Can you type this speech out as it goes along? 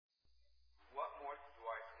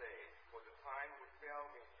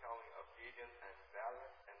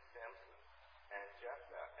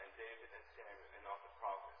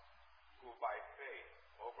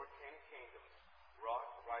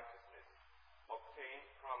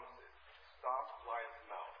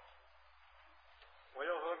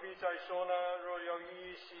再说呢，若要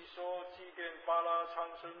依细说祭奠巴拉、长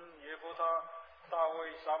生、耶和他、大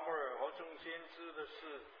卫、撒母耳和众先知的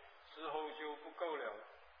事，时候就不够了。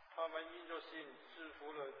他们因着信制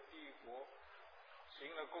服了帝国，行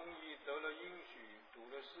了公义，得了应许，堵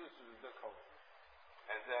了狮子的口。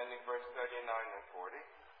And then in verse 39 and 40.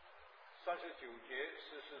 39节、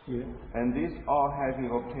44节。And these all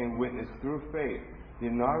having obtained witness through faith,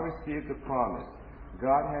 did not receive the promise,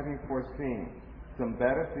 God having foreseen some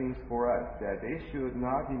better things for us, that they should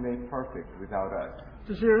not be made perfect without us.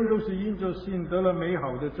 这些人都是因着信得了美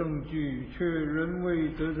好的证据，却仍未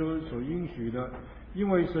得着所应许的，因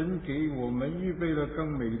为神给我们预备了更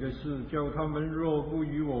美的事，叫他们若不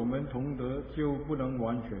与我们同得，就不能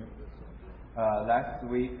完全。Last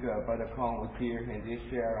week, Brother Kong was here and did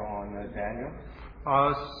share on Daniel.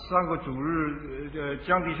 上个主日，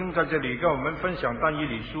江弟兄在这里跟我们分享但以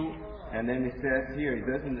理书。And then it says here, it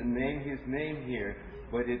doesn't name his name here,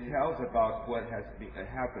 but it tells about what has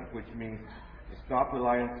happened, which means stop the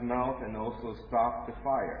lion's mouth and also stop the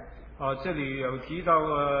fire. 这里有提到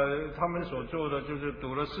他们所做的就是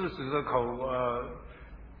堵了狮子的口，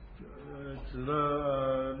止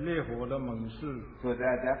了烈火的猛士。So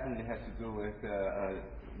that definitely has to do with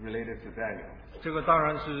related to Daniel. 这个当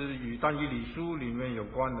然是与但以理书里面有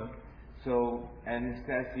关的。So, and it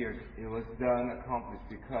says here, it was done, accomplished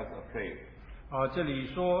because of faith. 这里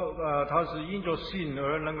说他是因着信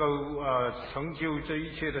而能够成就这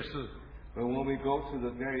一切的事。But when we go to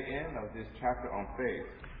the very end of this chapter on faith,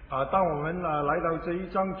 当我们来到这一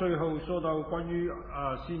章最后说到关于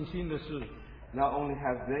信心的事。not only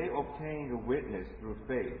have they obtained a witness through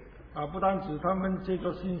faith, 不单指他们借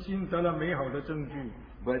着信心得了美好的证据，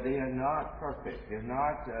 but they are not perfect, they're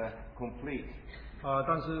not complete.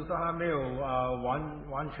 但是他还没有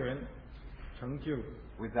完全成就。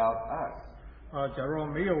 Without us. 假如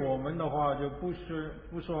没有我们的话，就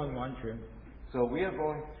不算完全。 So we are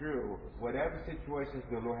going through whatever situations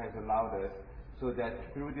the Lord has allowed us, so that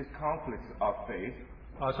through these conflicts of faith,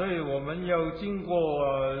 所以我们要经过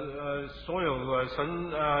所有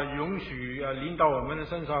神允许临到我们的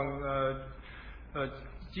身上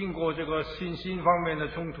经过这个信心方面的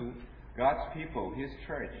冲突。 God's people, His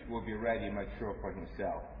church, will be ready, mature for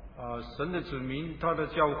Himself. 神的子民，他的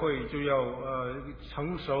教会就要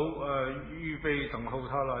成熟预备等候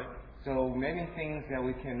他来。 So many things that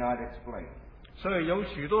we cannot explain. 所以有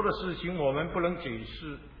许多的事情我们不能解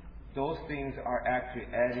释。 Those things are actually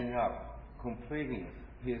adding up, completing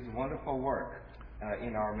His wonderful work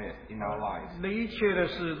in our midst, in our lives. 那一切的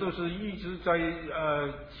事都是一直在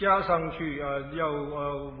加上去要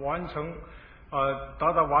完成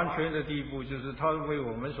达到完全的地步，就是他为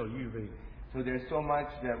我们所预备。 So there's so much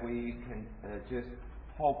that we can just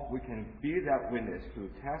hope we can be that witness to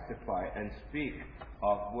testify and speak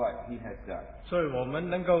of what He has done. 所以我们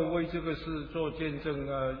能够为这个事做见证，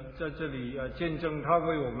在这里见证他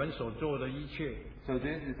为我们所做的一切。 So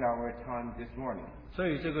this is our time this morning. 所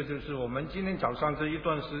以这个就是我们今天早上这一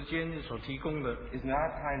段时间所提供的。 It's not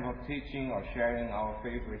a time of teaching or sharing our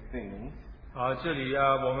favorite things. 这里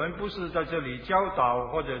我们不是在这里教导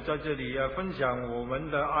或者在这里分享我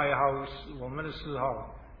们的爱好、我们的嗜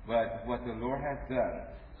好。 But what the Lord has done,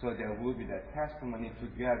 so there will be that testimony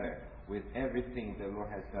together with everything the Lord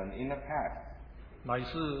has done in the past. 乃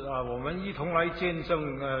是我们一同来见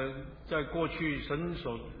证在过去神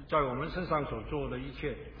所在我们身上所做的一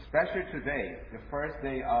切。 Especially today, the first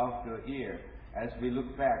day of the year, as we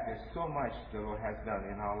look back, there's so much the Lord has done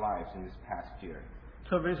in our lives in this past year.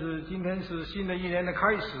 特别是今天是新的一年的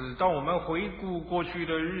开始，当我们回顾过去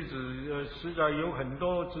的日子，实在有很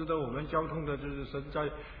多值得我们交通的，就是神在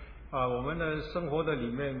我们的生活的里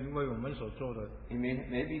面为我们所做的。 It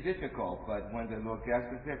may be difficult, but when the Lord gets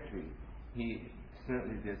the victory, He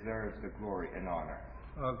certainly deserves the glory and honor.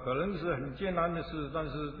 可能是很艰难的事，但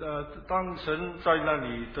是当神在那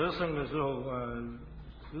里得胜的时候，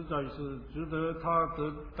实在是值得他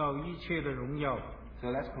得到一切的荣耀。 So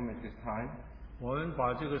let's commit this time. 我们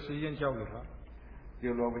把这个时间交给他。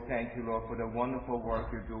 Dear Lord, we thank you, Lord, for the wonderful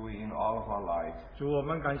work you're doing in all of our lives. 主，我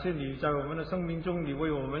们感谢你在我们的生命中，你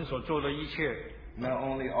为我们所做的一切。 Not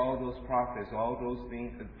only all those prophets, all those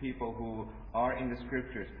things, the people who are in the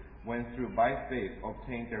scriptures went through by faith,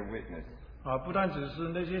 obtained their witness. 不单只是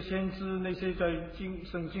那些先知，那些在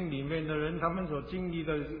圣经里面的人，他们所经历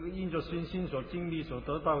的，因着信心所经历、所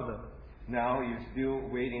得到的。 Now you're still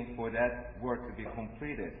waiting for that work to be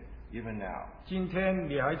completed, even now. 今天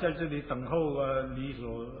你还在这里等候你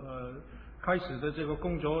所开始的这个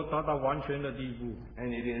工作达到完全的地步。 And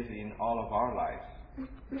it is in all of our lives.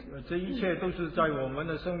 这一切都是在我们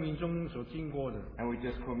的生命中所经过的。 And we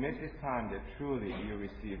just commit this time that truly you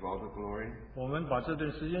receive all the glory. 我们把这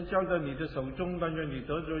段时间交在你的手中，但愿你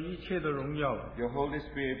得着一切的荣耀。 Your Holy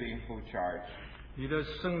Spirit be in full charge. 你的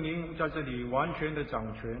圣灵在这里完全的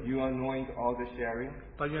掌权。 You anoint all the sharing,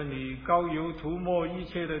 但愿你膏油涂抹一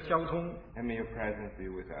切的交通。 and may your presence be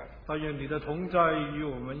with us. 但愿你的同在与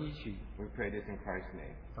我们一起。 We pray this in Christ's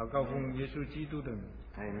name. 祷告奉耶稣基督的名。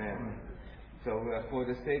 Amen. So for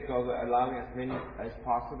the sake of allowing as many as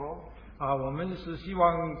possible, 我们是希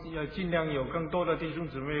望尽量有更多的弟兄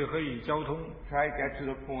姊妹可以交通。 try to get to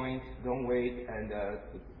the point. Don't wait and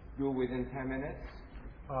do within 10 minutes.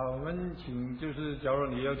 我们请就是假如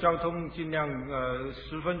你要交通，尽量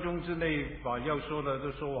10分钟之内把要说的都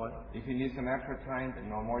说完。 If you need some extra time,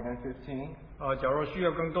 no more than 15. 假如需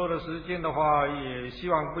要更多的时间的话，也希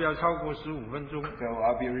望不要超过15分钟。 So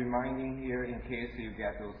I'll be reminding here in case you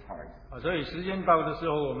get those cards. 所以时间到的时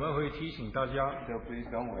候，我们会提醒大家。 So please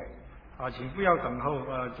don't wait. 请不要等候。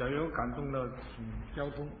假如有感动的，请交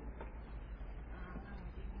通。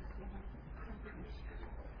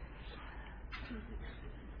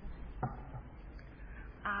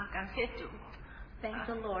感谢主 Thank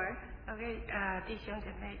the Lord. OK 弟兄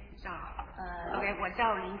姐妹早 OK 我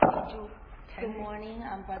叫林慧珠 Good morning,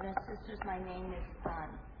 brothers and sisters. My name is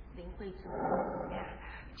Lin Hui Zhu.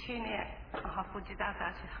 去年不知道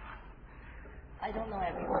大家 I don't know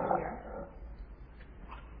everyone here.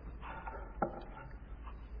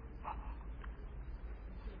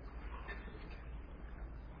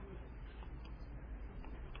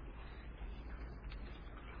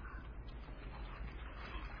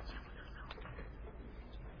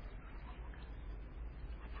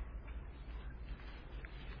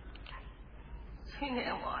 去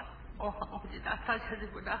年我不知道大家知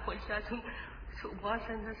不知道回家中所发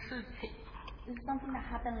生的事情。 This is something that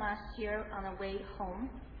happened last year on the way home.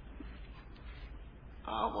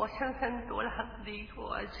 我先生突然离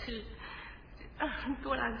我而去，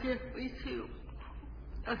突然间回去，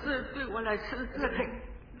但是对我来说是很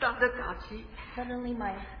大的打击。 Suddenly,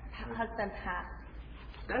 my husband passed.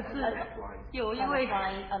 但是有一位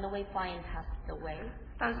on the way flying passed away.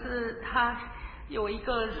 但是他有一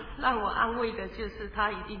个让我安慰的，就是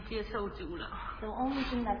他已经接受主了。 The only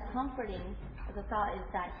thing that's comforting, the thought is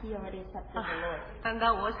that he already accepted the Lord. 但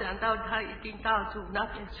当我想到他已经到主那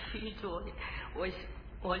边去做，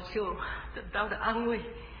我就得到了安慰。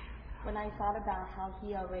 When I thought about how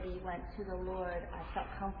he already went to the Lord, I felt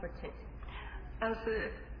comforted. 但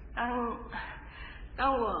是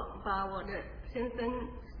当我把我的先生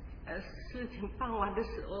事情办完的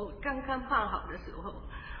时候，刚刚办好的时候，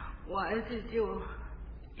我儿子就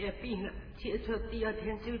也病了，接着第二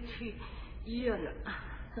天就去医院了。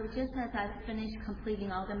 So just as I finished completing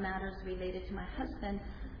all the matters related to my husband,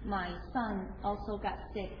 my son also got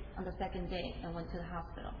sick on the second day and went to the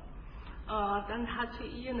hospital. 当他去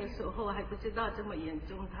医院的时候还不知道这么严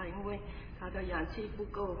重，他因为他的氧气不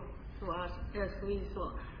够，所以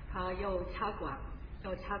说他要插管。 So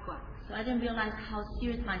I didn't realize how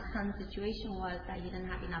serious my son's situation was, that he didn't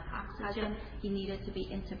have enough oxygen, he needed to be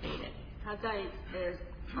intubated. 他在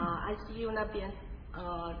ICU 那边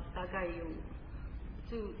大概有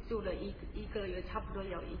住了一个月，差不多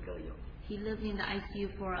有1个月。 He lived in the ICU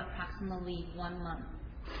for approximately 1 month.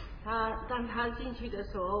 当他进去的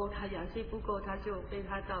时候，他氧气不够，他就被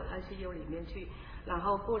他到 ICU 里面去，然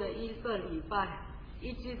后过了1个礼拜，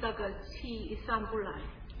一直那个气上不来。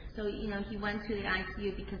 So, he went to the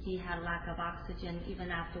ICU because he had lack of oxygen.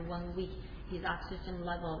 Even after 1 week, his oxygen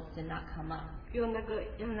levels did not come up. 用那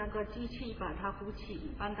个机器把他呼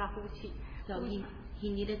气，帮他呼气。 So he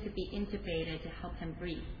needed to be intubated to help him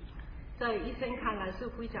breathe. 在医生看来是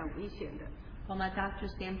非常危险的。 From a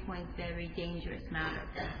doctor's standpoint, very dangerous matter.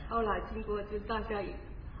 后来经过就大家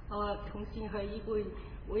同心合意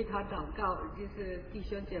为他祷告，就是弟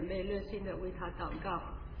兄姐妹热心的为他祷告。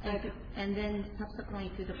 And then subsequently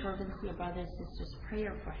to the fervency of brothers and sisters'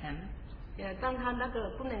 prayer for him. 当他那个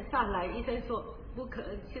不能上来，医生说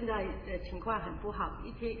现在的情况很不好，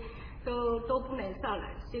一天都不能上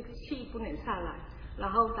来，气不能上来。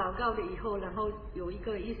然后祷告了以后，然后有一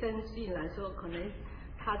个医生进来说，可能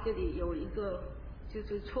他这里有一个就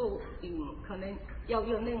是错误，可能要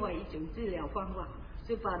用另外一种治疗方法，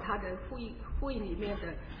就把他的肺里面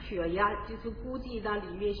的血压，就是估计他里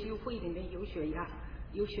面肺里面有血压。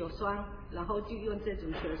 有血栓，然后就用这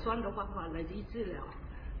种血栓的方法来治疗。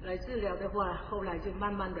来治疗的话，后来就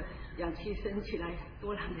慢慢的氧气升起来，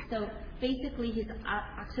多然的。 So basically, his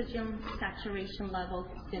oxygen saturation levels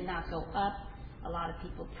did not go up. A lot of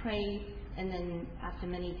people prayed, and then after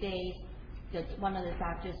many days, one of the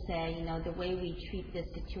doctors said, the way we treat this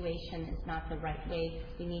situation is not the right way.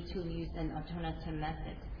 We need to use an alternative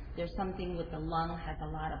method. There's something with the lung has a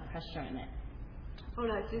lot of pressure in it. 后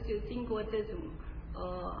来就是经过这种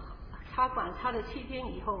插管插了7天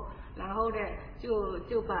以后，然后呢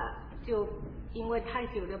就因为太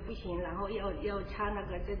久了不行，然后要插那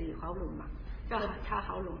个这里喉咙嘛，要插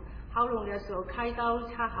喉咙。喉咙的时候开刀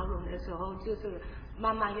插喉咙的时候，就是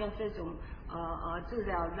慢慢用这种治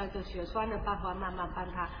疗那个血栓的办法慢慢帮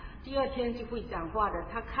他。第2天就会讲话的，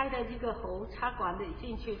他开的这个喉插管的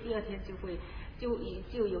进去，第2天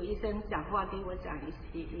就有医生讲话给我讲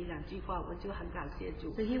一2句话，我就很感谢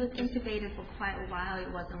主。So he was intubated for quite a while. It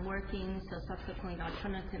wasn't working. So subsequently, the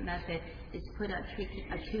alternative method is to put a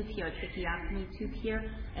tube here, a tracheostomy tube here,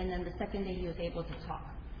 and then the second day he was able to talk.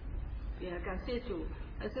 也感谢主，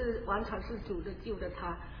是完全是主的救了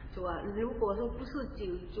他。主啊，如果说不是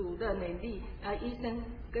主的能力，医生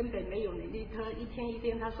根本没有能力，他一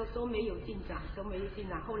天他说都没有进展。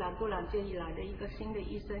后来突然间来了一个新的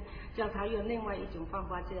医生，叫他用另外一种方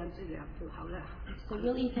法这样治疗就好了。So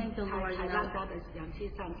really thank the Lord, 才让他的氧气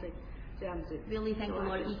上升。这样子 Really thank the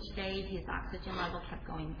Lord each day his oxygen level kept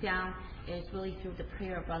going down. It's really through the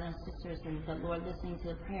prayer of brothers and sisters and the Lord listening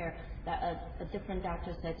to the prayer that a different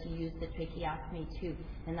doctor said to use the tracheostomy tube,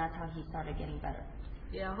 and that's how he started getting better.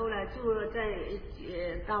 也后来住了在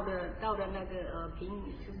到了那个就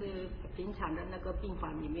是平常的那个病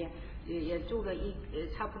房里面，也住了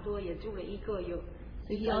差不多也住了1个月。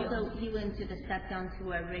So he went to the step down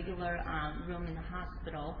to a regular room in the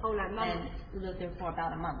hospital and lived there for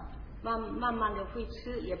about a month. 慢慢的会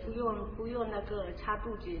吃，也不用那个插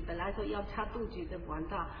肚子，本来说要插肚子的管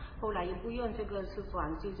道，后来也不用这个吃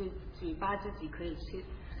管，就是嘴巴自己可以吃。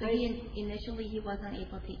So initially he wasn't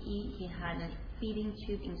able to eat. He had a feeding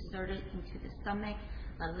tube inserted into the stomach,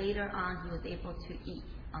 but later on he was able to eat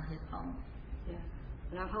on his own. Yeah.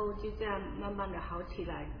 然后就这样慢慢的好起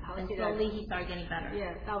来。And slowly he started getting better.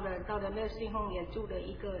 Yeah. 到了nursing home也住了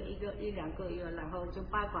1、2个月，然后就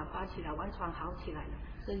拔管拔起来，完全好起来了。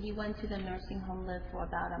So he went to the nursing home, lived for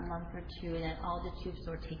about a month or 2, and then all the tubes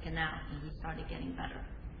were taken out, and he started getting better.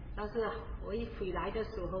 但是我一回来的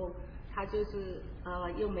时候，他就是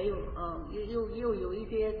又没有又有一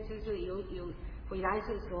些就是有回来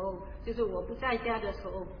的时候，就是我不在家的时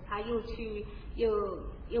候，他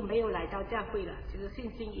又没有来到教会了，就是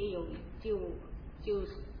信心也有就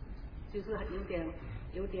是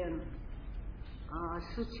有点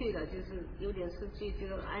失去了，就是有点失去，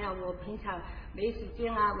就哎呀，我平常没时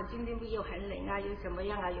间啊，我今天又很冷啊，又怎么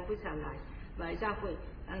样啊，又不想来教会。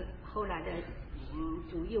后来的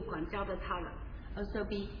主又管教了他了。Also,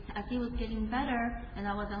 as he was getting better, and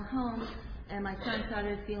I wasn't home, and my son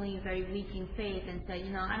started feeling very weak in faith, and said,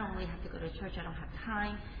 I don't really have to go to church. I don't have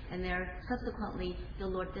time. And there, subsequently, the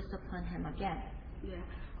Lord disciplined him again. Yeah.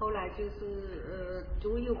 后来就是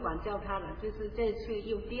主又管教他了，就是这次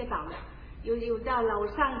又跌倒了。有到楼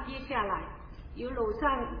上跌下来，有楼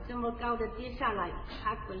上这么高的跌下来，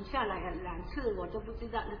他滚下来了2次，我都不知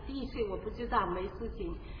道。第1次我不知道没事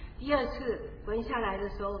情，第2次滚下来的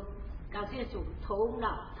时候，感谢主，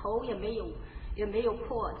头也没有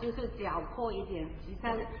破，就是脚破一点。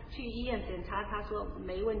他去医院检查，他说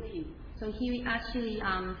没问题。So he actually,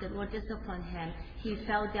 the Lord disciplined him. He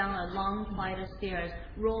fell down a long flight of stairs,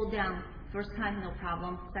 rolled down. First time, no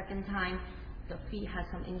problem. Second time, the feet had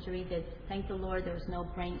some injury. Thank the Lord, there was no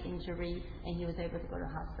brain injury, and he was able to go to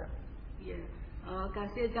the hospital. Yeah. 感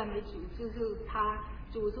谢赞美主，就是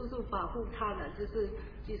主就是保护他的，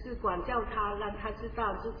只是管教他，让他知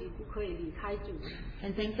道自己不可以离开主。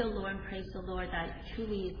And thank the Lord and praise the Lord that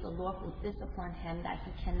truly is the Lord who disciplined him, that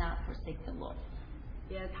he cannot forsake the Lord.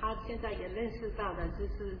 他现在也认识到了，就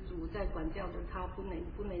是主在管教着他，不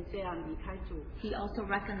能这样离开主。He also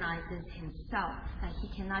recognizes himself that he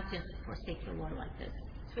cannot just forsake the Lord like this.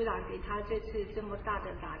 虽然给他这次这么大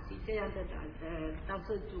的打击，这样的但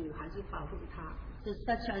是主还是保护他。So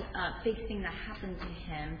such a big thing that happened to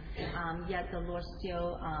him, yet the Lord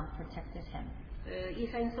still protected him. 医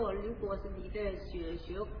生说，如果是你的血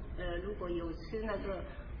如果有吃那个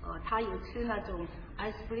他有吃那种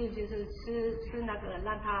aspirin， 就是吃那个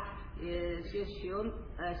让他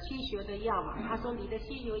吸血的药嘛。他说你的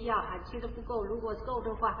吸血药还吃得不够，如果够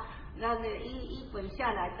的话，那一滚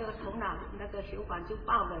下来，这个头脑那个血管就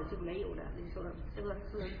爆了，就没有了。你说这个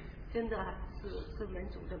是真的是民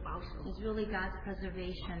主的保守。It's really God's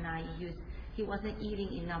preservation. He wasn't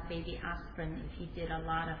eating enough baby aspirin. If he did a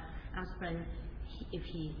lot of aspirin, if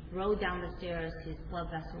he rode down the stairs, his blood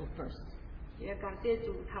vessel would burst. 也感谢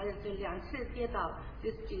主，他这2次跌倒，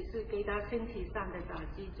就是只是给他身体上的打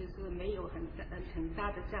击，就是没有很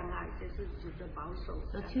大的障碍，就是主的保守。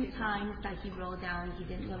 So 2 times that he rolled down, he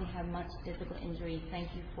didn't really have much physical injury.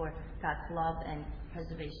 Thank you for God's love and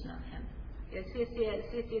preservation of him. 也谢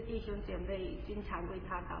谢弟兄姐妹经常为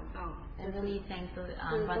他祷告。 I really thank the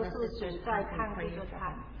brothers and sisters who have been praying for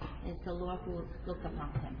him. It's the Lord who looked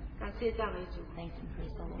upon him. 感谢赞美主。 Thanks and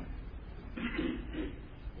praise the Lord.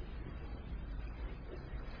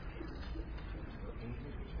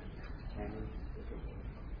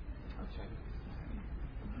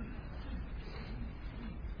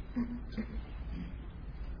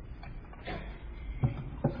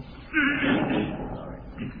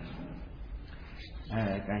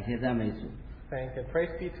 Thank and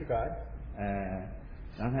praise be to God.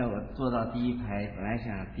 刚才我坐到第一排，本来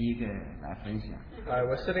想第一个来分享。 I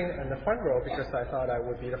was sitting in the front row because I thought I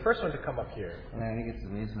would be the first one to come up here. 后来那个姊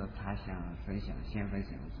妹说她想分享，先分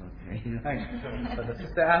享，我说可以。 But the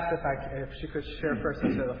sister asked if she could share first. I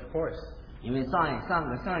said, of course. 因为上一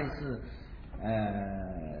次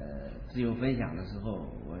自由分享的时候，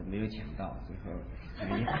我没有抢到，最后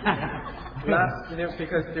很遗憾。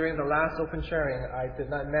Because during the last open sharing, I did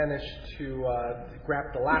not manage to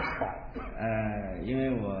grab the last spot. 因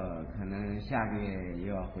为我可能下个月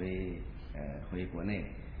又要回国内，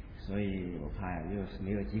所以我怕又是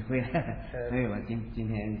没有机会，所以我今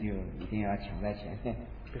天就一定要抢在前面。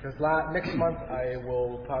 Because next month I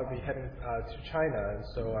will probably be heading to China, and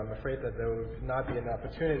so I'm afraid that there will not be an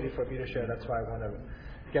opportunity for me to share. That's why I want to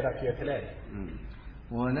get up here today.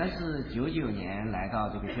 我呢是99年来到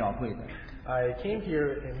这个教会的。 I came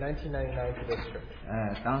here in 1999 to this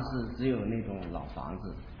church. 当时只有那种老房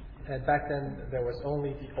子。 And back then there was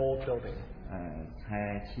only the old building.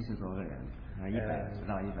 才70多个人，100不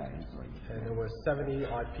到100人左右。 And there were 70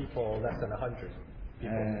 odd people, less than 100.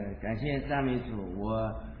 感谢赞美主，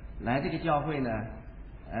我来这个教会呢，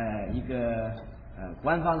一个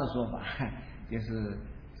官方的说法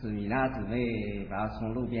是米娜姊妹把我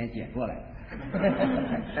从路边捡过来的。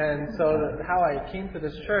And so how I came to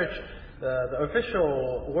this church, the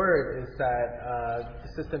official word is that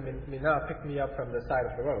Sister Mina picked me up from the side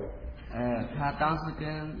of the road. 她当时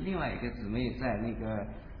跟另外一个姊妹在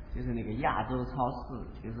就是那个亚洲超市，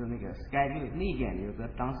就是那个 Skyview 那边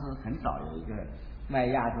当时很早有一个卖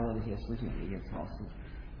亚洲的一些食品的一些超市。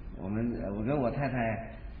我跟我太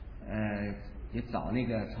太也找那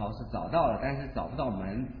个超市找到了，但是找不到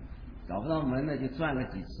门呢就转了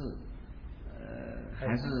几次，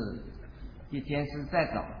还是坚持再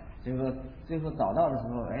找，最后找到的时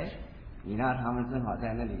候，米娜他们正好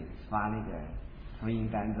在那里发那个福音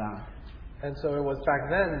单张。 And so it was back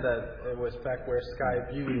then that it was back where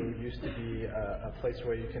Skyview used to be a place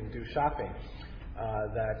where you can do shopping.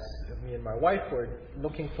 That me and my wife were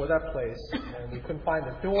looking for that place, and we couldn't find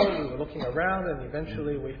the door. We were looking around, and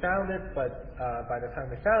eventually we found it. But by the time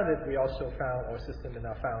we found it, we also found our sister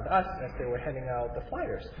Mina found us as they were handing out the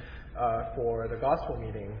flyers for the gospel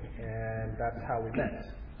meeting, and that's how we met.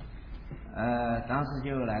 当时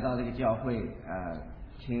就来到这个教会，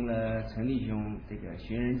听了陈弟兄这个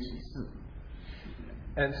寻人启事。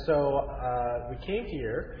 And so we came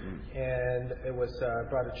here, and it was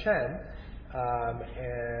Brother Chen,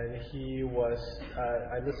 and he was.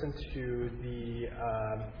 I listened to the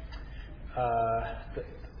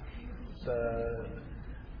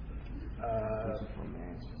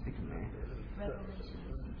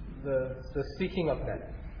Seeking of Men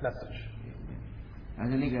message.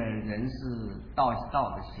 但是那个人是倒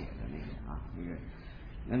着写的那个。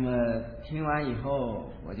 那么听完以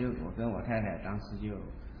后，我跟我太太当时就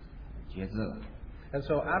决志了。 And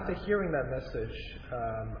so after hearing that message,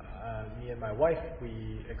 me and my wife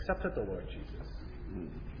we accepted the Lord Jesus.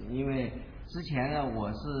 因为之前呢，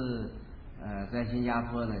我是在新加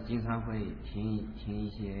坡呢，经常会听一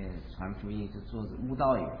些传福音，是做慕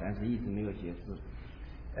道友，但是一直没有决志。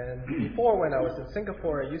 And before, when I was in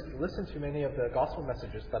Singapore, I used to listen to many of the gospel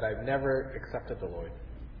messages, but I've never accepted the Lord.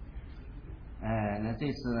 那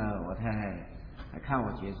这次呢，我太太看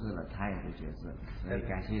我决志了，她也是决志了，所以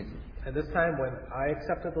感谢主。 And this time, when I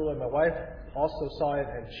accepted the Lord, my wife also saw it,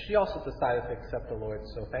 and she also decided to accept the Lord.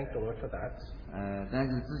 So thank the Lord for that. 但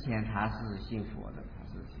是之前她是信佛的，她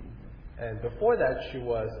是信佛。 And before that, she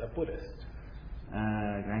was a Buddhist.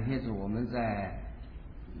 感谢主，我们在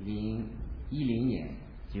2010年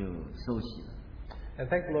就受洗了。 And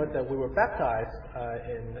thank the Lord that we were baptized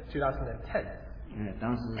in 2010.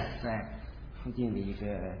 当时在附近的一个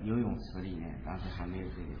游泳池里面，当时还没有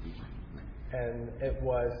这个地方。 And it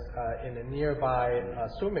was in a nearby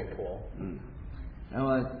swimming pool.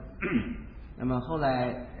 那么后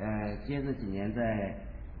来接着几年在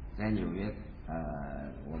纽约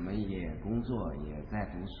我们也工作，也在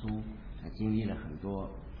读书，经历了很多。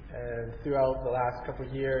And throughout the last couple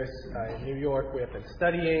of years in New York, we have been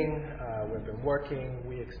studying, we've been working,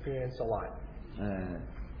 we experienced a lot.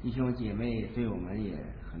 弟兄姐妹对我们也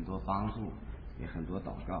很多帮助，也很多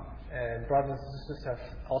祷告。And brothers and sisters have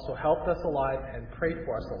also helped us a lot and prayed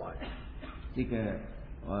for us a lot. 这个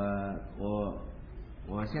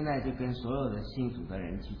我现在就跟所有的信主的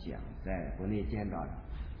人去讲，在国内见到的，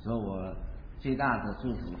所以我最大的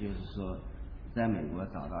祝福就是说，在美国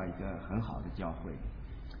找到一个很好的教会。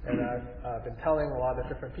And I've been telling a lot of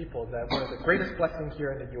different people that one of the greatest blessings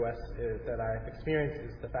here in the U.S. that I've experienced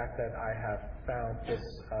is the fact that I have found this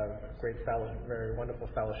great fellowship, very wonderful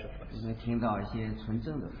fellowship place. 能听到一些纯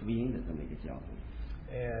正的福音的这么一个教会。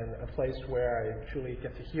And a place where I truly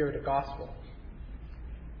get to hear the gospel.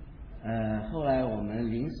 后来我们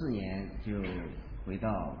04年就回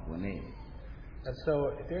到国内。And so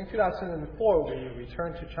during 2004, we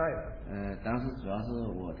returned to China. 当时主要是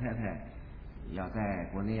我太太要在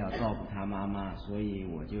国内要照顾她妈妈，所以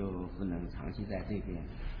我就不能长期在这边。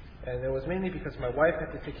And it was mainly because my wife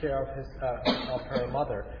had to take care of her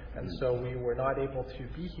mother, and so we were not able to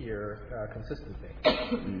be here consistently.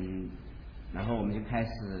 然后我们就开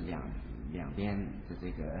始两边的这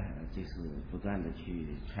个就是不断的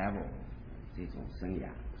去 travel 这种生涯。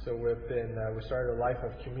So we started a life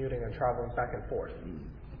of commuting and traveling back and forth.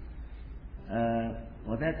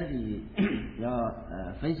 我在这里要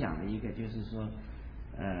分享的一个就是说，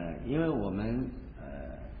因为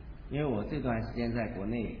我这段时间在国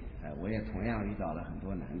内，我也同样遇到了很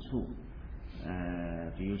多难处，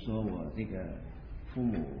比如说我这个父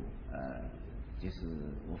母，就是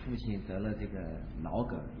我父亲得了这个脑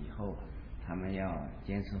梗以后，他们要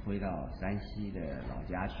坚持回到山西的老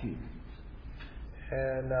家去。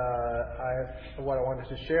And what I wanted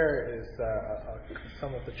to share is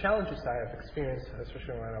some of the challenges I have experienced,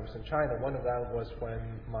 especially when I was in China. One of them was when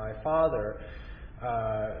my father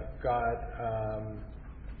got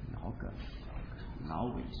脑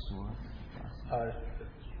萎缩。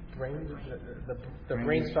the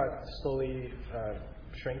brain started slowly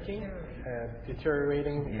shrinking and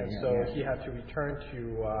deteriorating, and so he had to return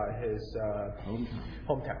to his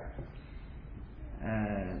hometown.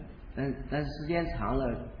 但是时间长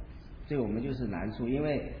了，对我们就是难处，因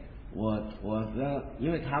为因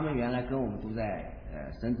为他们原来跟我们都在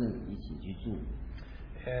深圳一起居住。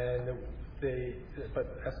But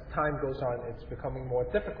as time goes on, it's becoming more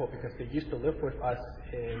difficult because they used to live with us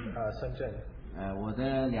in Shenzhen. 我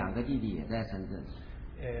的2个弟弟也在深圳。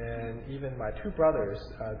And even my 2 brothers,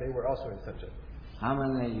 they were also in Shenzhen. 他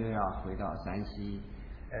们呢又要回到山西。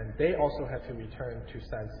And they also had to return to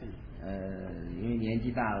Shanxi. 因为年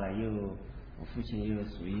纪大了，我父亲又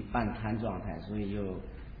属于半瘫状态，所以又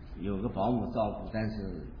有个保姆照顾，但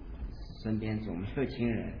是身边总没有亲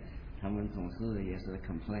人，他们总是也是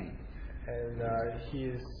complain。And he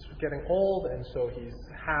is getting old, and so he's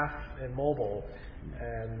half immobile.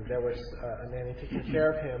 And there was a nanny taking care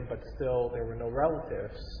of him, but still there were no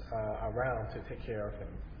relatives around to take care of him.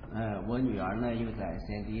 我女儿呢又在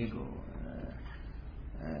San Diego。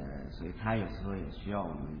所以他有时候也需要我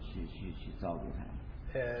们去照顾他。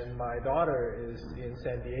And my daughter is in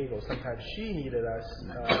San Diego. Sometimes she needed us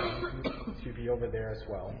to be over there as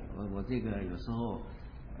well. 我这个有时候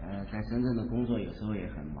在深圳的工作有时候也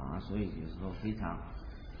很忙，所以有时候非常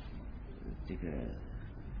这个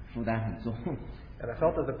负担很重。And I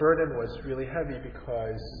felt that the burden was really heavy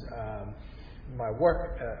because my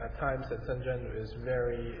work at times at Shenzhen is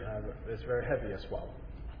very heavy as well.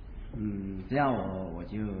 这样我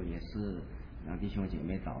就也是让弟兄姐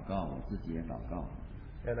妹祷告，我自己也祷告。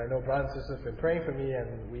And I know brothers and sisters have been praying for me, and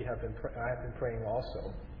I have been praying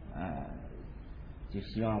also. 就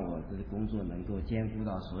希望我这个工作能够兼顾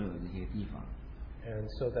到所有这些地方。And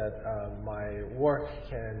so that my work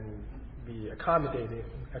can be accommodating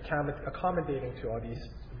to all these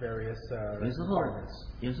various requirements.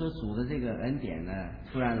 有时候主的这个恩典呢，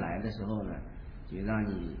突然来的时候呢，就让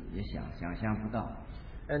你也想象不到。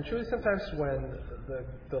And truly, sometimes when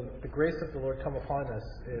the grace of the Lord come upon us,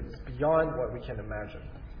 it's beyond what we can imagine.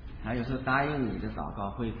 他有时候答应你的祷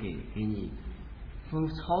告，会给你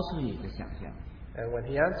超出你的想象。And when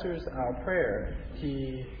He answers our prayer,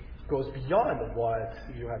 He goes beyond what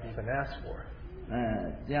you have even asked for.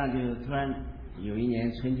 这样就突然有一年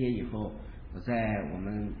春节以后，我在我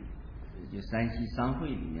们就山西商会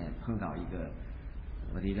里面碰到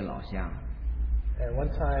我的一个老乡。And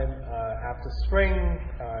one time after spring,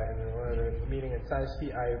 in one of the meeting in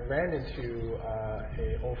Shanxi, I ran into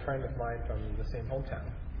an old friend of mine from the same hometown.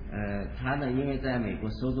 他呢，因为在美国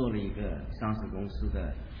收购了一个上市公司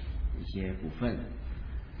的一些股份。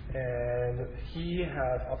and he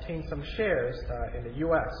had obtained some shares in the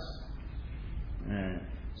U.S.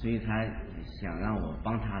 所以他想让我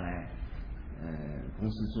帮他来公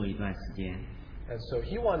司做一段时间。And so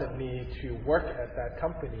he wanted me to work at that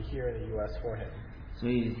company here in the U.S. for him. 所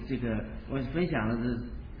以这个我分享的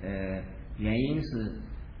是原因是，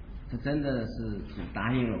他真的是主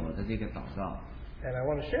答应了我的这个祷告。And I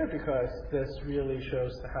want to share because this really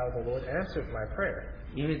shows how the Lord answered my prayer.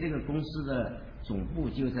 因为这个公司的总部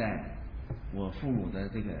就在我父母的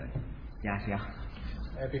这个家乡。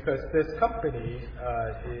And because this company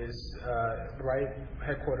is right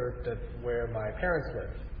headquartered at where my parents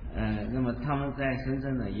live. 那么他们在深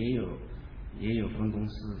圳呢也有分公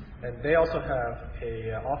司。And they also have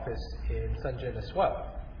a office in Shenzhen as well.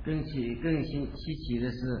 更稀奇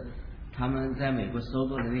的是，他们在美国收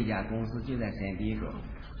购的那家公司就在 San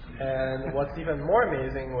Diego。And what's even more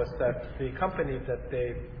amazing was that the company that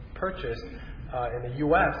they purchased in the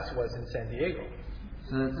U.S. was in San Diego.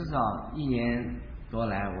 是至少1年多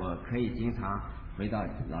来，我可以经常回到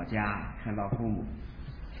老家看到父母。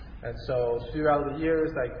And so throughout the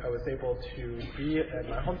years, I was able to be at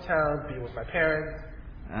my hometown, be with my parents.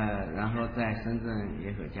 然后在深圳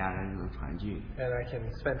也和家人团聚。And I can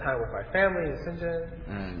spend time with my family in Shenzhen.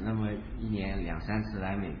 那么1年2、3次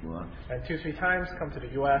来美国。And 2-3 times come to the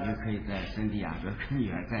U.S. 又可以在圣地亚哥跟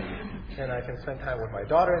女儿在一起。And I can spend time with my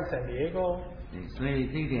daughter in San Diego. 对，所以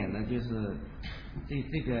这一点呢，就是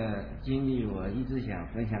这个经历，我一直想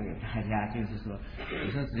分享给大家，就是说，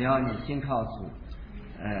你说只要你信靠主，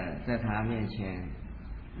在他面前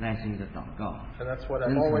耐心的祷告，真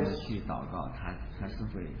诚的去祷告，他是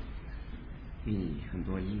会给你很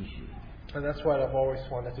多应许。And that's what I've always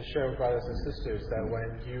wanted to share with brothers and sisters, that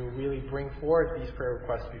when you really bring forward these prayer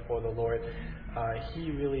requests before the Lord,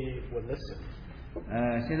 He really would listen.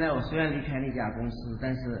 现在我虽然离开那家公司，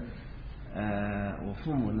但是我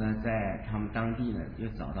父母呢，在他们当地呢，又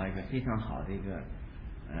找到一个非常好的一个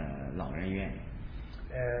老人院。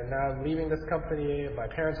And now I'm leaving this company. My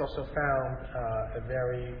parents also found a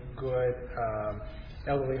very good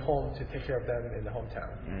elderly home to take care of them in the hometown.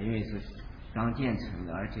 因为是刚建成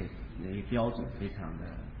的，而且那个标准非常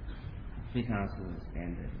是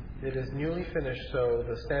standard。 It is newly finished, so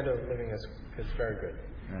the standard of living is very good.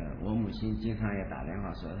 我母亲经常也打电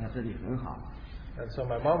话说，她这里很好。And so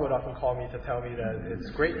my mom would often call me to tell me that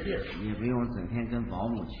it's great here. 也不用整天跟保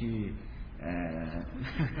姆去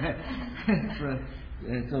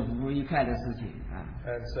做不愉快的事情啊。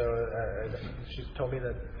And so she told me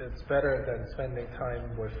that it's better than spending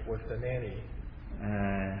time with the nanny.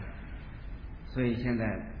 所以现在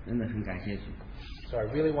真的很感谢主。So I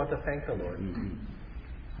really want to thank the Lord.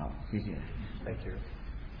 好，谢谢。Thank you.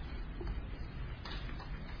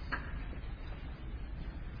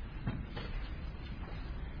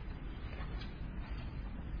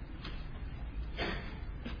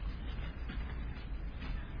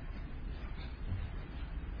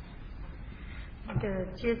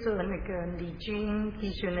 接着那个李军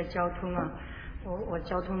弟兄的交通啊，我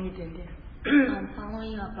交通一点点。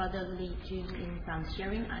Following our brother Li Jun in some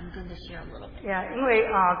sharing, I'm going to share a little bit. 因为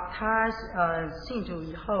他信主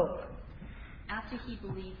以后 After he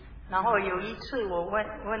believed, 然后有一次我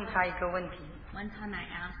问他一个问题， one time I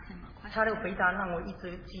asked him a question. 他的回答让我一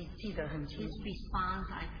直记得很清 His 楚。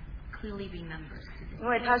 response I clearly remember. 因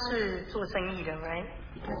为他是做生意的 ，right？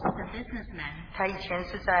 Because he's a businessman. 他以前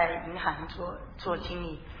是在银行做经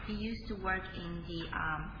理， He used to work in the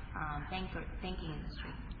banking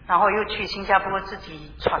industry. 然后又去新加坡自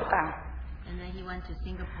己闯荡。And then he went to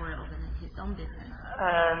Singapore to open his own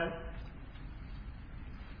business.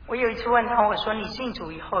 我有一次问他，我说你信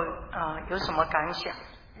主以后有什么感想？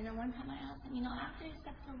 And then one time I asked him, after you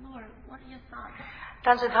accept the Lord, what are your thoughts?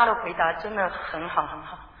 但是他的回答真的很好很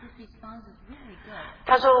好。 His response is really good.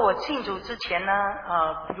 他说我信主之前呢，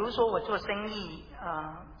比如说我做生意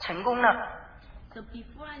成功了， So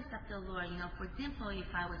before I accept the Lord, for example, if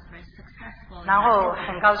I was very successful, 然后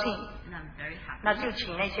很高兴， and I'm very happy. 那就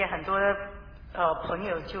请那些很多朋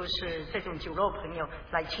友，就是这种酒肉朋友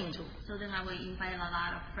来庆祝。 So then I would invite a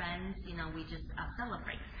lot of friends, we just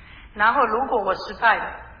celebrate. 然后如果我失败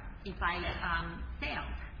了， If I failed,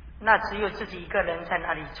 那只有自己一个人在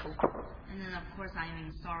那里愁苦， and then of course I'm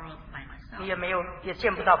in sorrow by myself, 也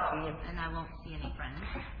见不到朋友。 and I won't see any friends.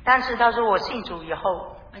 但是他说我信主以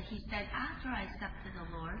后， But he said, after I accepted the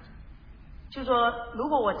Lord, 就说如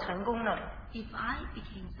果我成功了， if I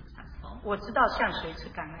became successful, 我知道向谁是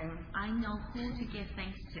感恩； I know who to give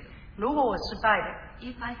thanks to. 如果我失败了，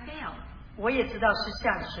 If I failed, 我也知道是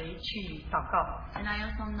向谁去祷告。 and I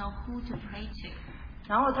also know who to pray to.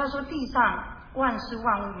 然后他说地上万事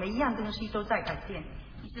万物每一样东西都在改变，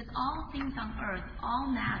 He says all things on earth, all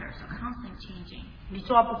matters are constantly changing. 你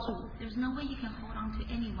抓不住。 There's no way you can hold on to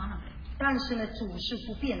any one of it. 但是呢，主是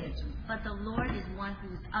不变的主， But the Lord is one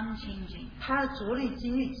who is unchanging. 他昨日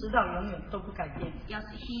今日直到永远都不改变。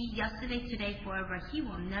 He yesterday, today, forever, He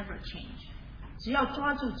will never change. 只要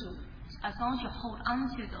抓住主， As long as you hold on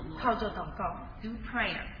to the 靠 Lord 着祷告， through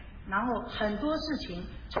prayer, 然后很多事情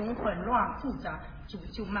从混乱复杂，主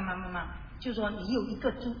就慢慢，就说你有一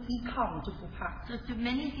个主依靠，你就不怕。 so through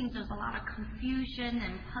many things there's a lot of confusion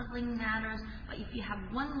and puzzling matters, but if you have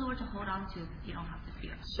one Lord to hold on to, you don't have to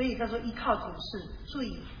fear. 所以他说依靠主是最，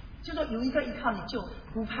就说有一个依靠，你就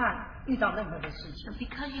不怕遇到任何的事情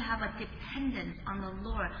So。because you have a dependence on the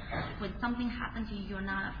Lord, when something happens to you, you're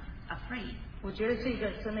not afraid. 我觉得这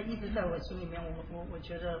个真的一直在我心里面，我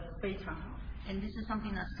觉得非常好。 And this is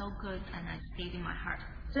something that's so good and that stayed in my heart.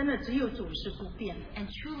 真的只有主是不变的， And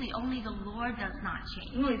truly, only the Lord does not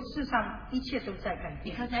change. 因为世上一切都在改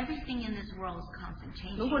变。 Because everything in this world is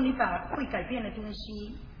constant 如果 changing. 你把会改变的东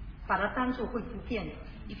西，把它当作会不变的，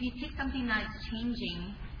 If you take something that is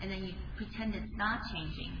changing and then you pretend it's not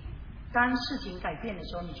changing, 当事情改变的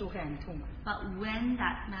时候，你就会很痛苦。 but when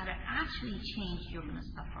that matter actually changed, you're going to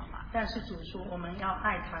suffer a lot. 但是主说，我们要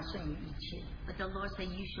爱他胜于一切。 But the Lord said,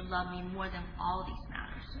 you should love me more than all these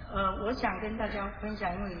matters. 我想跟大家分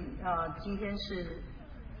享，因为今天是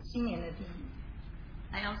新年的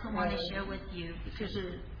I also want to share with you, 就 because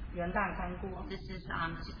是元旦刚过， this is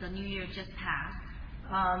the New Year just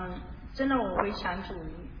passed. 真的我回想主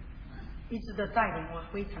一直的带领，我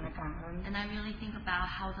非常的感恩。 And I really think about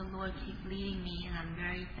how the Lord keeps leading me, and I'm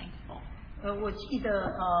very thankful. 我记得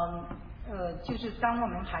就是当我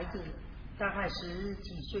们孩子大概10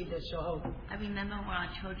几岁的时候， I remember when our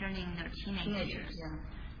children in their teenage 听了 years.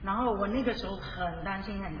 然后我那个时候很担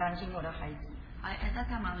心我的孩子， At that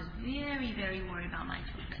time, I was very, very worried about my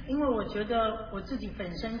children. 因为我觉得我自己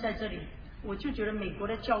本身在这里，我就觉得美国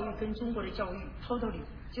的教育跟中国的教育 totally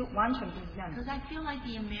就完全不一样。 Because I feel like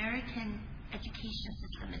the American education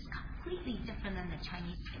system is completely different than the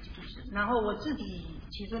Chinese education system. 然后我自己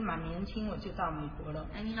其实蛮年轻，我就到美国了，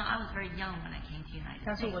 And I was very young when I came to the United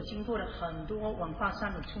但是 States. 我经过了很多文化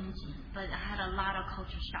上的冲击。 But I had a lot of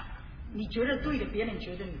culture shock. 你觉得对的，别人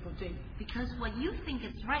觉得你不对， Because what you think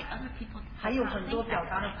is right, other people 还有 do not 很 think 多 that's 表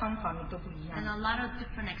达的 right. 方法你都不一 And 样， a lot of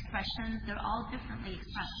different expressions, they're all differently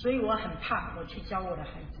expressed. 所以我很怕我去教我的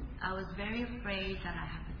孩子， I was very afraid that I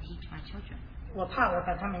have to teach my children. 我怕我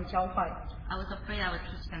把他们教坏， I was afraid I would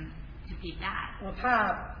teach them to be bad. 我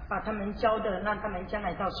怕把他们教的让他们将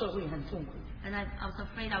来到社会很痛苦。 And I was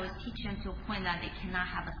afraid I would teach them to a point that they cannot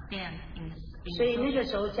have a stand in the 所以那个 social.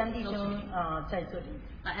 时候江弟兄在这里，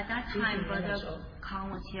 But at that time, Brother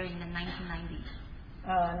Kong was here in the 1990s.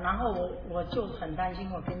 然后我就很担心，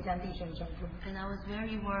我跟江弟兄讲说， And I was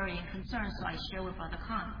very worried and concerned, so I shared with Brother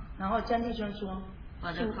Kong. 然后江弟兄说，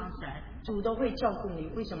 Brother Kong said, 主都会照顾你，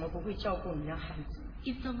为什么不会照顾你的孩子？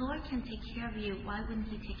 if the Lord can take care of you, why wouldn't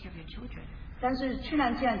He take care of your children? 但是虽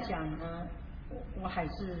然这样讲呢，我还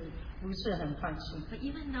是不是很放心， But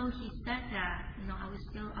even though He said that, I was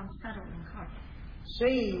still unsettled in heart. 所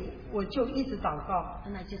以我就一直祷告。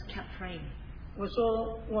 And I just kept praying. 我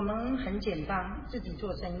说我们很简单，自己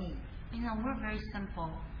做生意。 We're very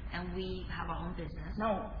simple, and we have our own business. 那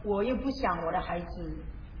我又不想我的孩子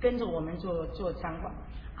跟着我们做餐馆，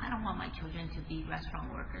 I don't want my children to be restaurant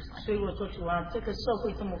workers like 所以我说主啊，这个社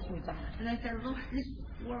会这么复杂， And I said, Lord, this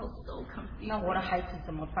world's so 那 confusing. 我的孩子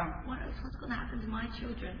怎么办？ What's going to happen to my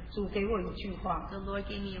children? 主给我一句话， The Lord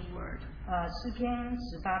gave me a word. 诗篇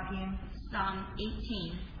18篇Psalm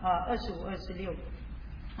 18, 25、26，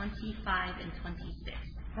 25 and 26.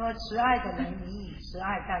 他说慈爱的人你以慈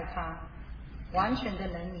爱待他，完全的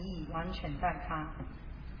人你以完全待他，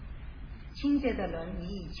清洁的人你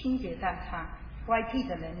以清洁待他，乖僻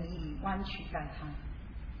的人你以弯曲待他。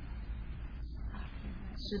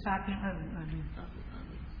18篇25、26。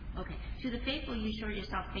 Okay. To the faithful you show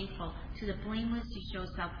yourself faithful. To the blameless you show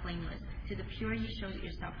yourself blameless. To the pure you show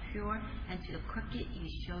yourself pure. And to the crooked you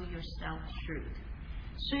show yourself shrewd.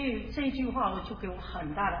 所以这句话我就给我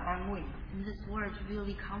很大的安慰， And this word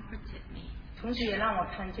really comforted me. 同时也让我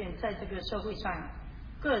看见，在这个社会上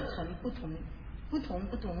各层不同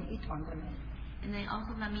一团的人， And they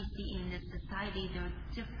also let me see in this society there are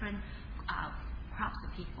different crops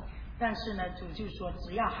of people. 但是呢，主就说，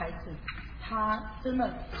只要孩子他真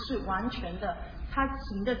的是完全的，他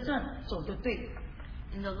行得正，走得对，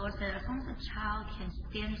 And the Lord said, as long as a child can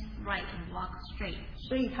stand right and walk straight,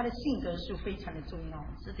 所以他的性格是非常的重要。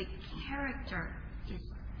 so the character is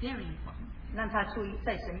very important. 让他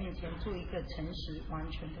在神面前做一个诚实完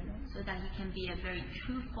全的人， So that he can be a very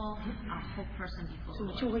truthful, whole person before the 主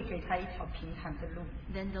Lord. 就会给他一条平坦的路。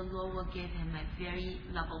 Then the Lord will give him a very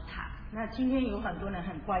level path. 那今天有很多人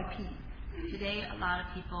很乖僻， Today, a lot of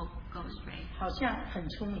people go astray. 好像很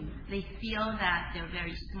聪明， They feel that they're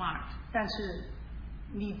very smart, 但是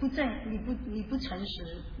你不诚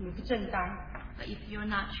实，你不正当， but if you're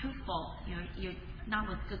not truthful, you're not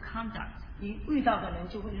with good conduct. 你遇到的人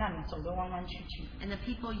就会让你走得弯弯曲曲。 And the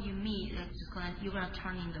people you meet, you're gonna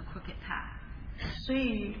turn in the crooked path. 所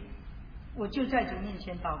以我就在主面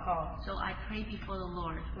前祷告， So I pray before the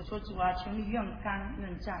Lord, 我说主啊，求你用竿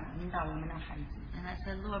用杖引导我们的孩子， and I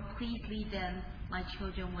said, Lord, please lead them, my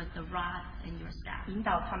children, with the rod and your staff. 引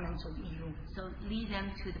导他们走义路。 So lead them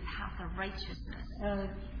to the path of righteousness.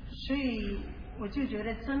 所以我就觉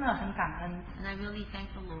得真的很感恩。 And I really thank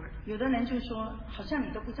the Lord. 有的人就说，好像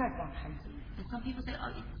你都不在管孩子， And some people say,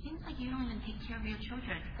 oh, it seems like you don't even take care of your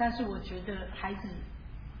children. 但是我觉得孩子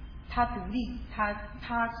他独立，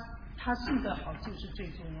他性格好就是最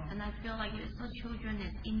重要。 And I feel like if the children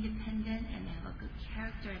is independent and they have a good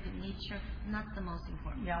character, good nature, and that's the most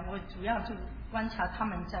important. 我主要就观察他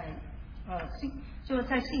们在就是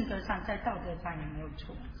在性格上，在道德上有没有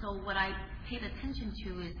错。 So what I paid attention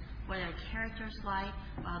to is what their character's like,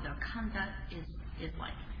 what their conduct is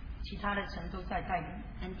like. 其他的神都在带领。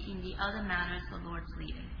 And in the other matters, the Lord's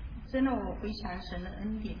leading. 真的，我回想神的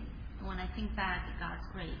恩典。 And when I think back at God's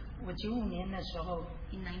grace, 我95年的时候，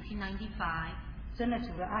 in 1995, 真的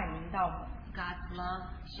主的爱临到我， God's love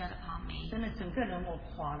shed upon me. 真的整个人我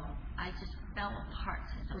垮了。 I just fell apart.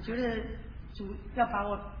 as a 我觉 person. 得主要把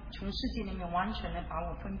我从世界里面完全的把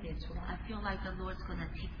我分别出 I 来， feel like the Lord's going to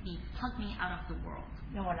plug me out of the world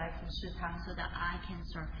让我来服侍他。 so that I can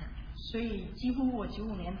serve Him. 所以几乎我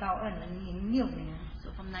95年到2006年，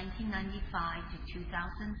 So from 1995 to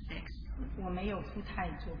 2006, 我没有夫太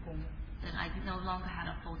做工， then I no longer had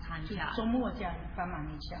a full-time 就 job. 周末这样帮忙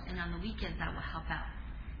一下。 And on the weekends, I would help out.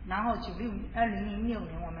 然后2006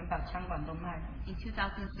年我们把餐馆都卖了， In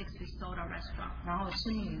 2006, we sold our restaurant. 然后师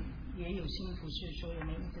女也有心服侍，所以我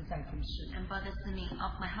们一直在服侍。 And Brother Simi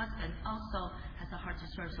of my husband also has a heart to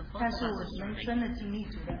serve, so both 但 of 是 us 我 are 们 serving. 真的经历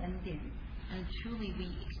主的恩典， And truly, we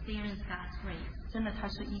experience God's grace. 真的他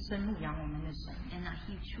是医生牧养我们的神， And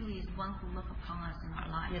He truly is one who look upon us in our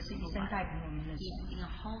lives. 也是医生带领我们的神。 He's in a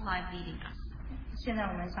whole life leading us. 现在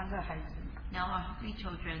我们3个孩子 Now our 3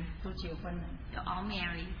 children, 都结婚了， they're all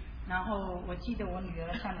married. 然后我记得我女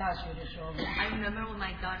儿上大学的时候， I remember when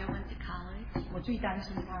my daughter went to college, 我最担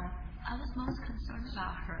心她， I was most concerned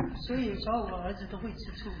about her. 所以有时候我儿子都会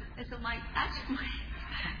吃醋。 And so my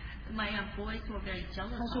boys were very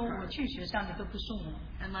jealous 他 of 说 her. 我去学校你都不送我，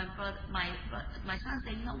 And my son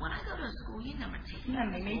said, you know, when I go to school, you never take me 那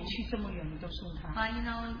to 妹妹 school. 去这么远你都送她。 But you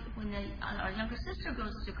know, when our younger sister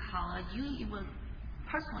goes to college, you will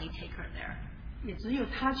personally take her there. 也只有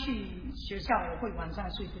她去学校，我会晚上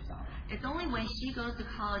睡不着。 It's only when she goes to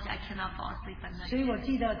college I cannot fall asleep at 所以 night. 我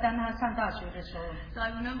记得当她上大学的时候， So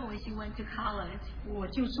I remember when she went to college, 我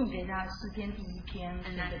就送给她诗篇第1篇这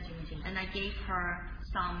and 个经节 I gave her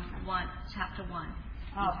Psalm 1, chapter 1.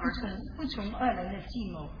 啊， these verses. 不从恶人的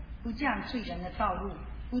计谋，不降罪人的道路，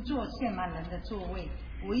不做亵慢人的座位，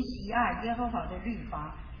唯喜爱耶和华的律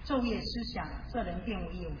法，昼夜思想，这人便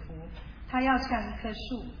为有福。他要像一棵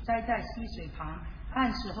树栽在溪水旁，按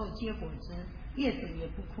时候结果子，叶子也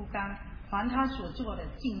不枯干，凡他所做的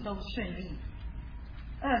尽都顺利。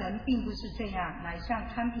恶人并不是这样，乃像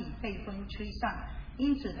糠秕被风吹上。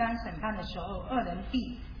因此当审判的时候，恶人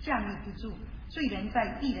必站立不住，罪人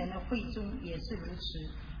在义人的会中也是如此。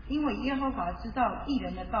因为耶和华知道义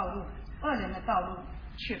人的道路，恶人的道路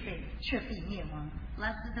却必灭亡。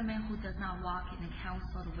 Blessed is the man who does not walk in the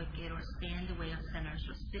counsel of the wicked, or stand in the way of sinners,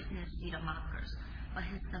 or sit in the seat of mockers. But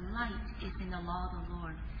his delight is in the law of the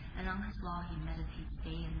Lord, and on his law he meditates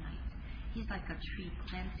day and night. He is like a tree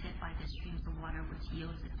planted by the streams of water, which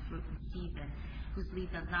yields its fruit in season, whose leaf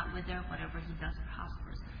does not wither, whatever he does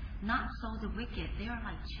prospers. Not so the wicked, they are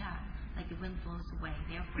like chaff, like the wind blows away.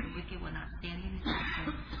 Therefore the wicked will not stand in his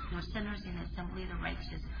judgment, nor sinners in the assembly of the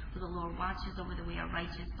righteous. For the Lord watches over the way of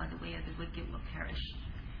righteous, but the way of the wicked will perish.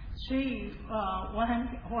 所以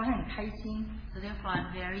我很开心， So therefore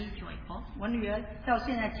I'm very joyful. 我女儿到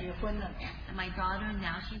现在结婚了， And my daughter,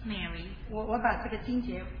 now she's married. 我把这个经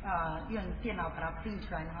节用电脑把它 print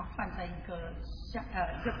出来，然后放在一个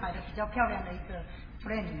摆的比较漂亮的一个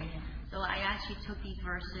frame 里面。 So I actually took these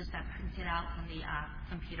verses that printed out on the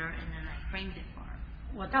computer, and then I framed it for her.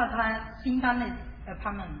 我到她新搬的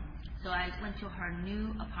apartment， So I went to her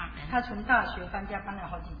new apartment. 她从大学搬家搬了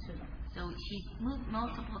好几次了。So she's moved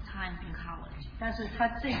multiple times in college. 但是他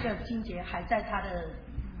这个经节还在他的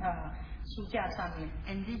书架上面，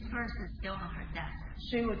 And this verse is still on her desk.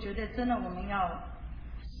 所以我觉得真的我们要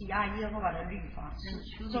喜爱耶和华的律法，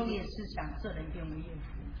昼夜思想，这人便为有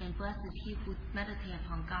福。 And blessed is he who meditates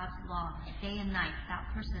upon God's law day and night.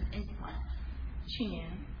 That person is blessed. 去年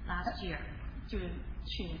Last year, 就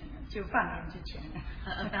去年就半年之前，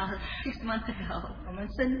 about 6 months ago, 我们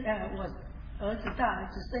我大儿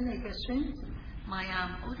子生了一个孙子， my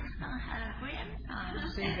oldest son had a grandson.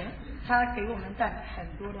 所以呢，他给我们带来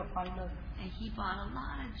很多的欢乐， And he brought a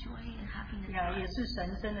lot of joy and happiness. 也是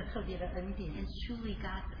神真的特别的恩典。 It's truly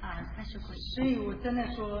God's special grace. 所以我真的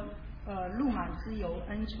说，路满之忧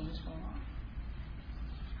恩重重啊。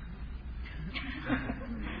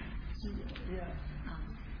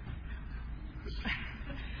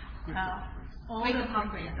Wake up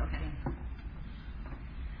hungry is okay.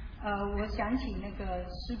 我想起那个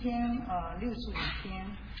诗篇65篇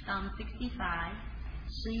Psalm 65,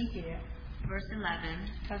 11节， verse 11.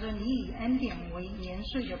 他说：“你以恩典为年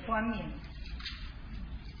岁的冠冕，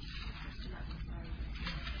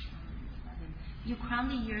 You crown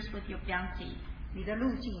the years with your bounty, 你的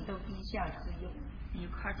路径都低下自由。 and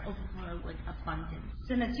your carts overflow with abundance.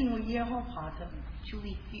 真的敬畏耶和华的，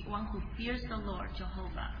 Truly, one who fears the Lord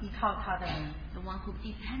Jehovah, 依靠他的人 the one who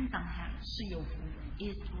depends on him, 是有福的。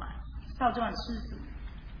 is blessed. 少壮狮子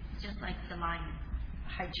Just like the lion.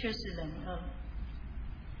 还缺食人饿，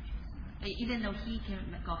 Even though he can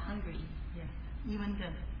go hungry, even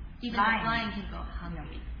the even the lion can go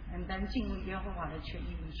hungry. 但敬畏耶和华的却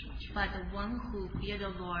一无所缺。 But the one who fears the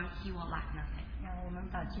Lord, he will lack nothing. 让我们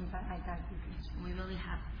把敬拜爱戴归给主。 We really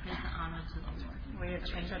have praise and honor to the Lord. 我也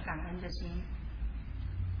存着感恩的心，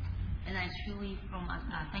 And I truly, from a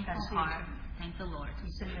thankful heart, thank the Lord.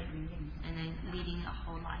 一生的引领， And then leading a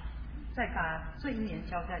whole life. 再把这一年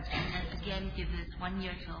交在主 And then again, give this 1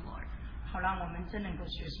 year to the Lord. 好让我们真能够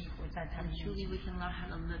学习活在他 And 的面 truly 前， we can learn how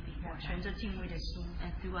to live before 存 Him. 着敬畏的心，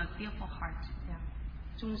 And through a fearful heart.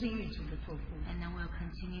 忠心于主的托付。 And then we'll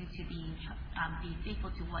continue to be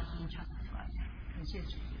faithful to what He entrusted to us. 感谢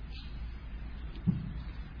主。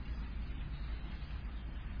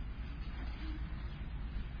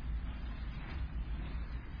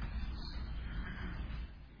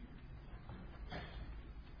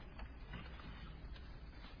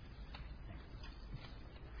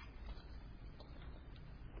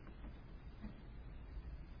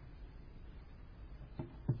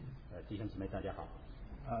弟兄姊妹，大家好。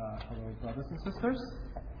 Hello, brothers and sisters.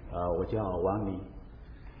 我叫王明，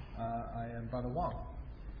 I am Brother Wang.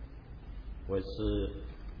 我是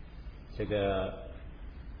这个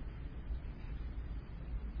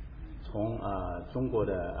从中国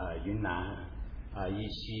的云南一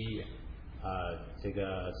期这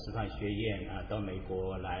个师范学院到美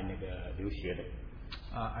国来那个留学的。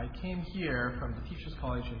 I came here from the Teachers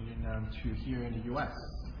College in Yunnan to here in the U.S.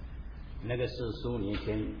 那个是15年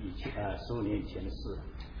以前的事。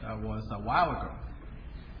 That was a while ago.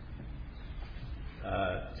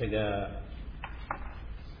 这个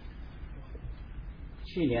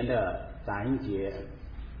去年的感恩节，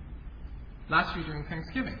 Last year during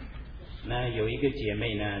Thanksgiving, 那有一个姐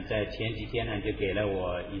妹呢，在前几天呢就给了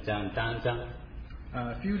我一张单张，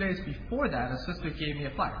 a few days before that, a sister gave me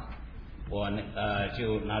a flyer. 我呢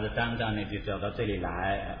就拿着单张呢就走到这里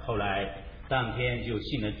来，后来当天就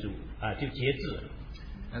信了主就节制了。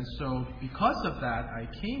 And so because of that, I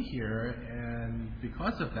came here, and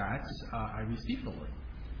because of that, I received the word.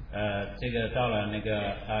 这个到了那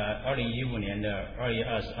个2015年的2月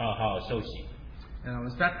22号受洗， And I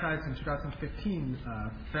was baptized in 2015,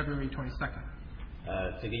 February 22nd.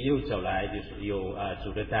 这个又走来就是有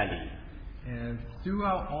主的带领， And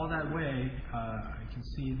throughout all that way, I can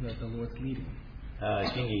see that the Lord's leading.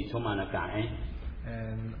 心里充满了感恩。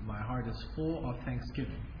 And my heart is full of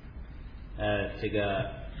thanksgiving. 这个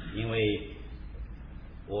因为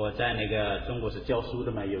我在那个中国是教书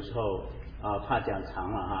的嘛，有时候怕讲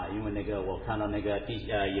长了因为那个我看到那个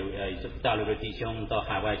大陆的弟兄到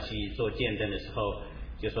海外去做见证的时候，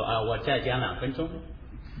就说我再讲2分钟。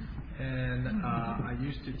 And I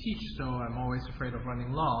used to teach, so I'm always afraid of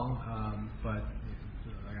running long. But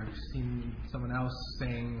I've seen someone else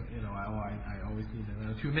saying, I always need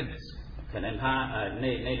another 2 minutes. 可能他那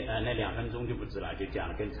2分钟就不止了，就讲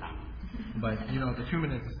得更长。 But the 2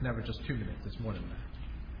 minutes is never just 2 minutes; it's more than that.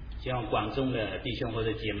 希望广中的弟兄或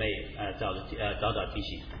者姐妹早早提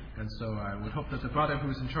醒。 And so I would hope that the brother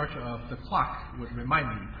who's in charge of the clock would remind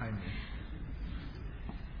me timely.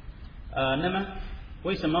 那么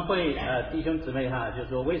为什么会弟兄姊妹就是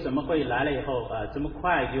说为什么会来了以后这么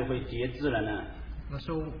快就会节制了呢？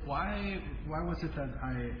 So why was it that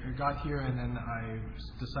I got here and then I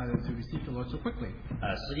decided to receive the Lord so quickly?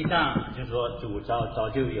 实际上就是说主早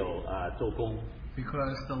就有做工。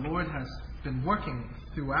Because the Lord has been working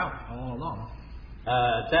throughout all along.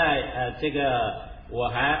 在这个我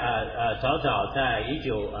还早在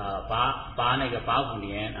85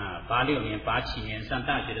年86年87年上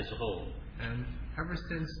大学的时候。And ever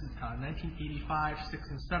since 1985,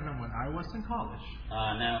 6, and 7, when I was in college.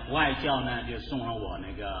 那外教呢就送了我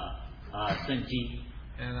那个圣经。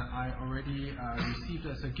And I already received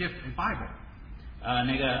as a gift a Bible.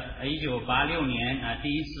 那个1986年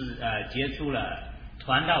第一次接触了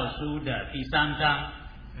传道书的第3章。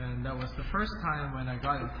And that was the first time when I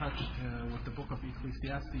got in touch with the book of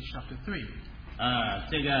Ecclesiastes chapter 3.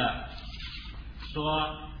 这个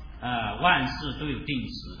说万事都有定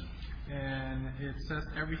时。And it says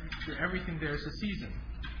everything there is a season.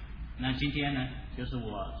 那今天呢，就是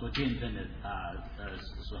我做见证的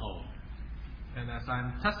时候。And as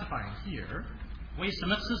I'm testifying here. 为什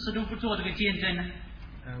么次次都不做这个见证呢？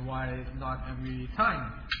 And why not every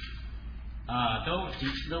time? 几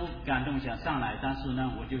次都感动想上来，但是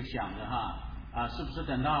呢，我就想着是不是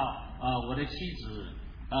等到我的妻子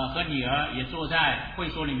和女儿也坐在会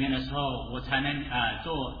所里面的时候，我才能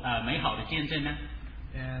做美好的见证呢？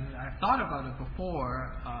 And I thought about it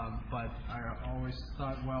before, but I always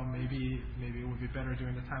thought, well, maybe it would be better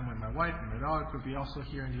during the time when my wife and my daughter could be also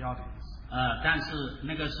here in the audience. 但是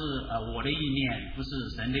那个是我的意念，不是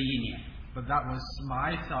神的意念。But that was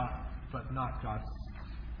my thought, but not God's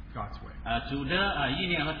way. 主的意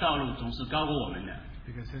念和道路总是高过我们的。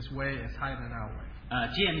Because His way is higher than our way.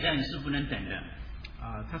 见证是不能等的。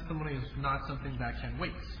Testimony is not something that can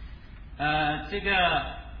wait. 这个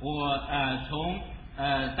我从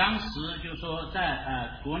当时就说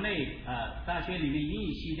在国内大学里面英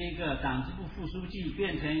语系的一个党支部副书记，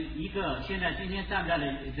变成一个现在今天站在的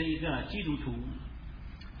这一个基督徒。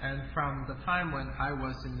And from the time when I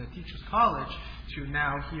was in the teachers' college to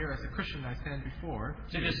now here as a Christian I stand before.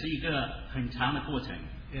 这个是一个很长的过程。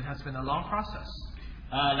It has been a long process.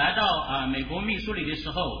 来到美国密苏里的时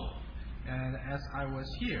候。And as I was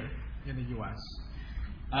here in the U.S.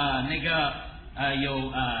 那个。有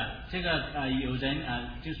人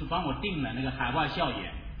就是帮我订了那个海外校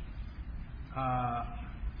园。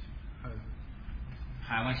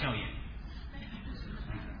海外校园。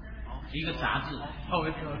一个杂志。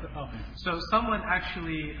So someone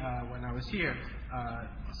actually, when I was here,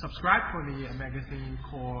 subscribed for me a magazine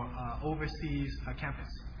called Overseas Campus.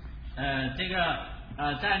 这个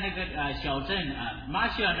在那个小镇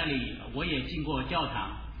Marshall 那里，我也进过教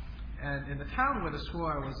堂。And in the town where the school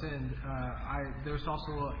I was in, there was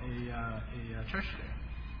also a church there.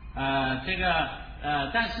 这个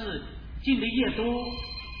但是进的越多，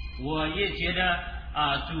我越觉得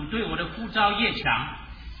主对我的呼召越强。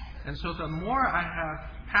And so the more I have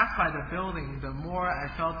passed by the building, the more I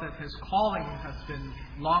felt that His calling has been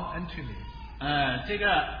long unto me. 这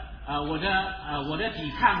个我的抵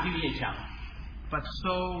抗就越强。But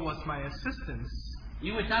so was my assistance.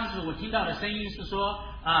 因为当时我听到的声音是说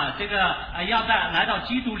这个要来到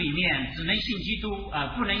基督里面，只能信基督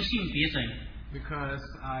不能信别神。Because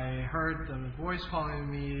I heard the voice calling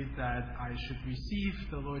me that I should receive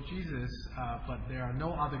the Lord Jesus, but there are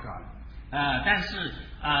no other God. 但是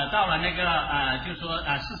到了那个就说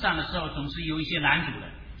世上的时候，总是有一些拦阻的。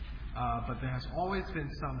But there has always been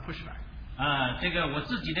some pushback. 这个我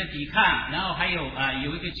自己的抵抗，然后还有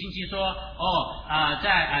有一个亲戚说，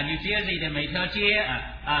在New Jersey的每条街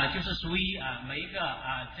就是属于每一个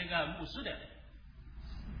这个牧师的。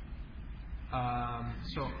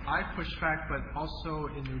So I pushed back, but also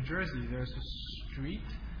in New Jersey there's a street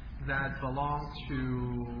that belongs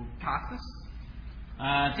to pastors.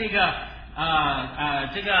 这个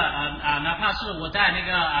哪怕是我在那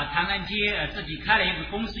个唐人街自己开了一个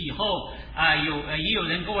公司以后，也有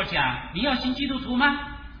人跟我讲，你要信基督徒吗？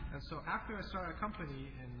 And so after I started a company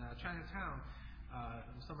in Chinatown,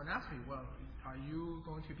 someone asked me, "Well, are you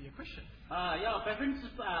going to be a Christian?" 要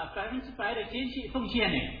100%的捐献奉献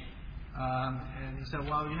呢。And he said,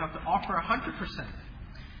 "Well, you have to offer 100%."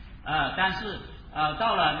 但是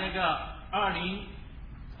到了那个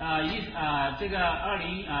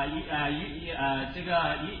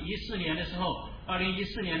2014年的时候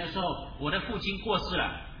，2014年的时候，我的父亲过世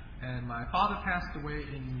了。And my father passed away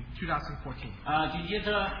in 2014. 紧接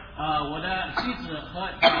着我的妻子和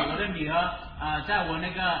我的女儿在我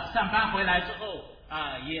那个上班回来之后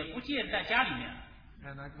也不见在家里面。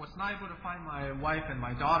And I was not able to find my wife and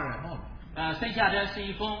my daughter at home. 剩下的是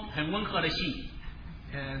一封很温和的信。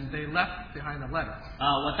And they left behind a letter.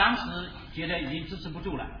 我当时觉得已经支持不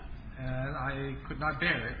住了。And I could not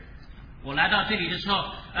bear it. 我来到这里的时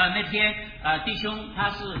候，那天弟兄他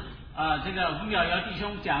是这个吴淼瑶弟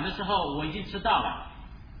兄讲的时候，我已经迟到了。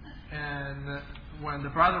And when the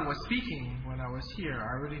brother was speaking, when I was here,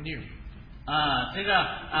 I already knew.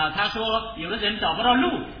 他说有的人找不到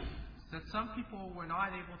路。That some people were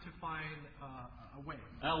not able to find a way.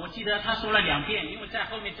 我记得他说了2遍，因为在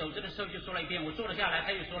后面走着的时候就说了1遍，我坐了下来，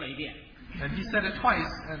他又说了1遍。And he said it twice,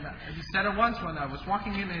 and he said it once when I was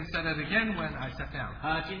walking in, and he said it again when I sat down.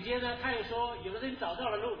 紧接着他又说，有的人找到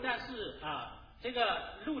了路，但是这个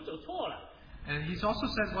路走错了。And he's also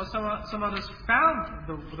said, well, some others found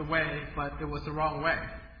the way, but it was the wrong way.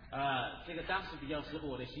 这个当时比较适合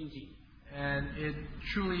我的心境。And it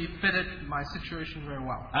truly fitted my situation very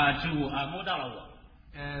well. 主摸到了我。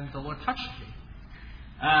And the Lord touched me.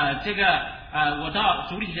 我到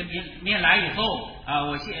主里的面来以后，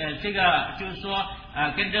我就是说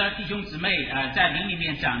跟着弟兄姊妹在灵里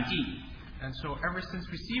面长进。And so ever since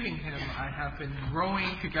receiving Him, I have been growing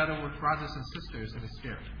together with brothers and sisters in the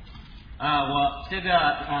Spirit. 我这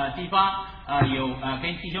个地方有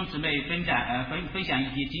跟弟兄姊妹分享一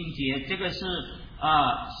节经节，这个是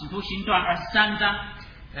使徒行传23章。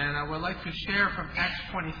And I would like to share from Acts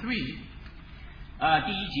 23.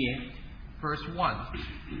 第1节。Verse 1.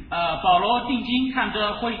 保罗定睛看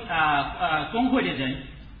着公会的人，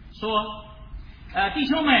说：弟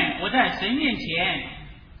兄们，我在神面前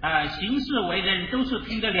行事为人都是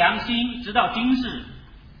凭着良心，直到今日。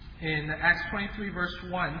In Acts 23 verse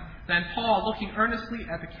 1, then Paul, looking earnestly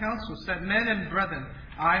at the council, said, Men and brethren,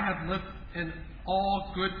 I have lived in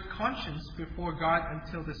all good conscience before God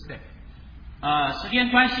until this day. 时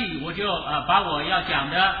间关系，我就把我要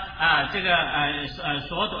讲的这个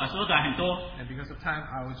缩短很多。And because of time,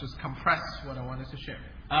 I will just compress what I wanted to share.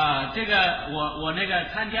 这个我那个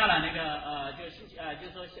参加了那个就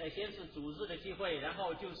是说先是主日的聚会，然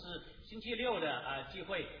后就是星期6的聚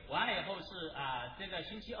会，完了以后是这个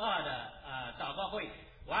星期2的祷告会，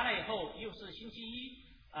完了以后又是星期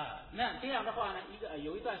1那这样的话呢，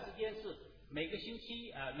有一段时间是每个星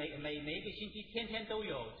期每一个星期天天都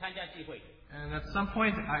有参加聚会。And at some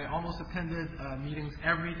point, I almost attended meetings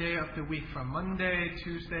every day of the week, from Monday,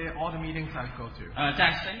 Tuesday, all the meetings I go to.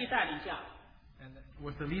 在神的带领下。And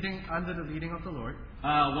with under the leading of the Lord.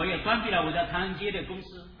 我也关闭了我在唐人街的公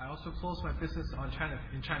司。I also closed my business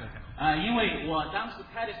in Chinatown. 因为我当时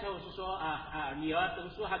开的时候是说女儿读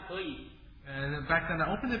书还可以。And back then I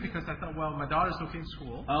opened it because I thought, well, my daughter's looking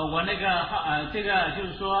school. 我那个这个就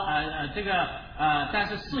是说但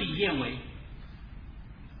是事与愿违。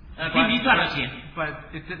并没赚到钱。But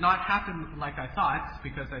it did not happen like I thought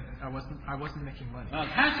because I wasn't making money.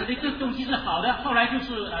 开始的这东西是好的，后来就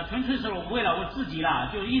是纯粹是我为了我自己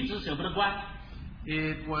啦，就一直舍不得关。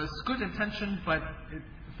It was good intention, but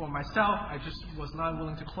for myself, I just was not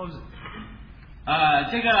willing to close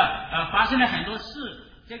it. 这个发生了很多事，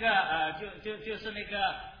这个就是那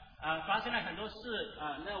个发生了很多事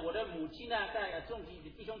那我的母亲呢，在众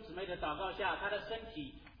弟兄姊妹的祷告下，她的身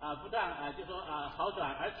体不但就说好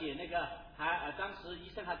转，而且那个还当时医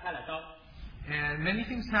生还开了刀。And many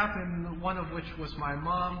things happened. One of which was my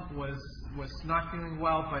mom was not feeling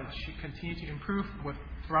well, but she continued to improve with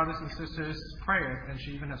brothers and sisters' prayers, and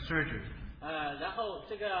she even had surgery. 然后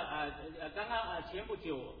这个刚刚前不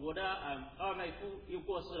久，我的二妹夫又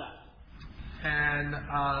过世了。And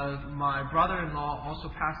my brother-in-law also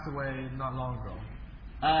passed away not long ago.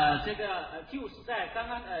 这个就是在刚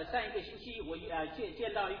刚上一个星期，我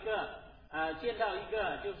见到一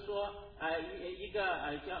个就是说一个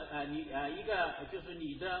叫一个就是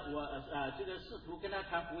你的我这个试图跟他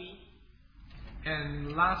传福音。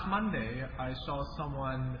And last Monday, I saw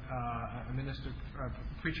someone, a minister,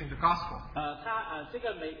 preaching the gospel. 他这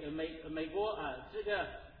个美国这个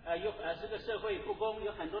这个社会不公，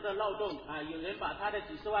有很多的漏洞有人把他的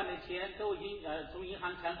几十万的钱都已经从银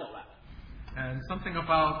行抢走了。And something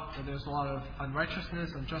about there's a lot of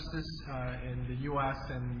unrighteousness, injustice in the U.S.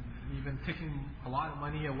 and even taking a lot of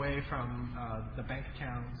money away from the bank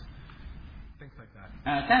accounts, things like that.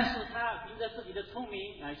 但是他凭着自己的聪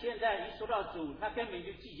明现在一说到主，他根本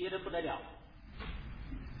就拒绝得不得了。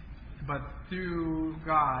But through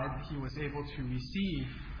God, he was able to receive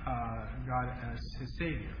God as his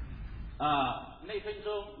Savior. 那分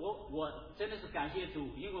钟我真的是感谢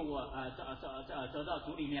主，因为我走到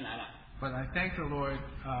主里面来了。But I thank the Lord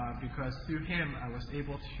because through Him I was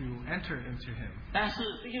able to enter into Him. 但是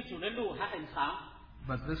这些主的路还很长。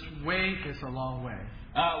But this way is a long way.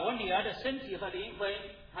 我女儿的身体和灵魂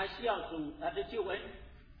还需要主的救恩。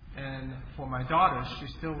And for my daughter, she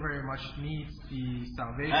still very much needs the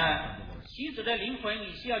salvation of the Lord. 妻子的灵魂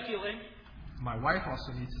也需要救恩。my wife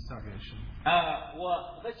also needs a salvation.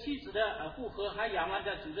 我和妻子的复合还仰望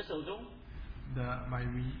在主的手中。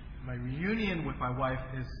My reunion with my wife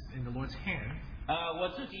is in the Lord's hand. 我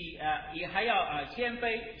自己也还要谦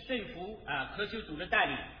卑顺服渴求主的带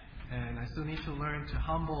领。And I still need to learn to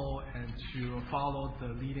humble and to follow the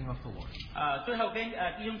leading of the Lord. 最后跟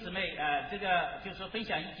弟兄姊妹这个就是分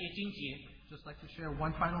享一节经节。Just like to share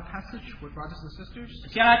one final passage with brothers and sisters.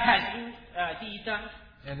 加拉太书第1章。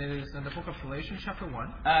And it is in the book of Galatians chapter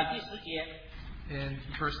 1. 第10节。In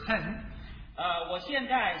verse 10. 我现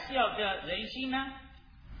在是要得人心呢。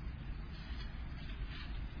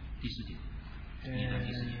第10节。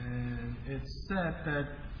And it said that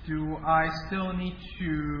do I still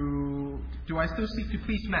seek to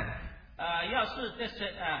please men? 要是得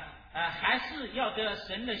神还是要得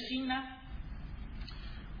神的心呢？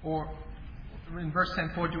 Or in verse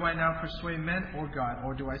 10, for do I now persuade men or God,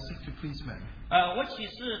 or do I seek to please men? 我岂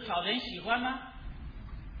是讨人喜欢吗？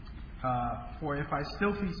 For if I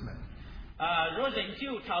still please men. 若仍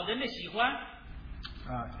旧讨人的喜欢。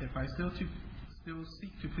If I still seek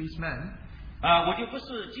to please men. 我就不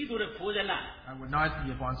是基督的仆人了。I would not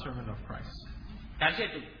be a bondservant of Christ. 感谢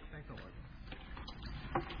主。Thank the Lord.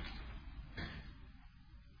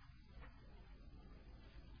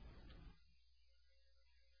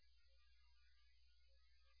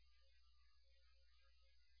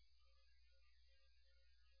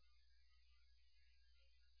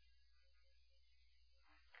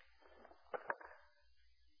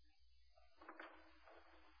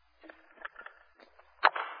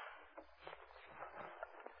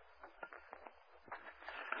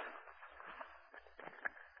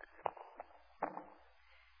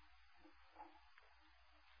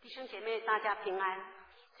 弟兄姐妹，大家平安。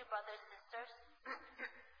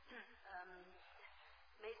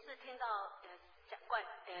每次听到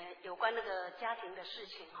有关那个家庭的事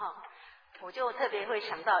情哈，我就特别会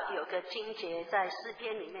想到有个经节在诗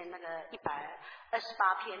篇里面那个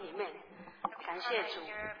128篇里面，感谢主。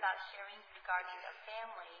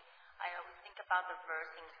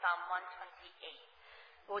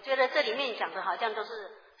我觉得这里面讲的好像都是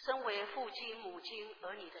身为父亲、母亲、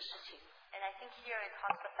儿女的事情。And I think here it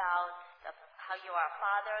talks about how you are a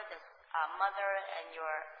father, the mother, and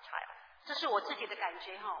your child. 这是我自己的感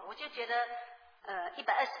觉哈，我就觉得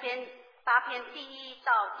128篇第1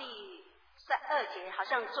到第2节，好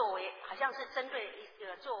像是针对一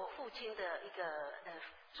个做父亲的一个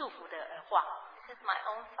祝福的话。This is my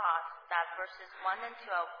own thought that verses 1 and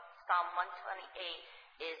 2 of Psalm 128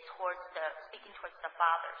 is speaking towards the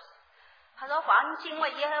fathers. 他说：“凡敬畏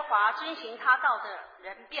耶和华、遵行他道的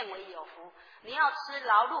人，变为有福。你要吃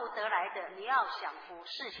劳碌得来的，你要享福，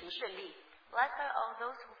事情顺利。” Blessed are all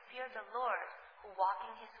those who fear the Lord, who walk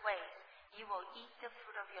in His ways. You will eat the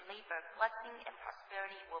fruit of your labor. Blessing and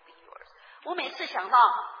prosperity will be yours. 我每次想到，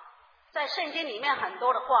在圣经里面很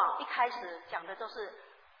多的话，一开始讲的都是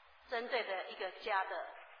针对的一个家的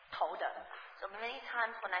头的。So many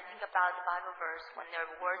times when I think about the Bible verse, when there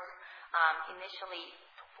are words initially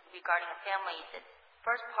regarding a family, the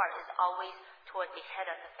first part is always toward the head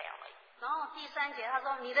of the family. 然后第3节他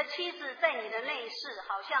说：“你的妻子在你的内室，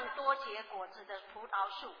好像多结果子的葡萄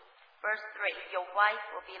树。” Verse 3, your wife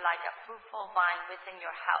will be like a fruitful vine within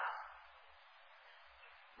your house.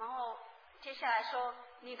 然后接下来说：“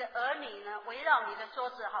你的儿女呢，围绕你的桌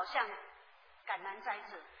子，好像橄榄栽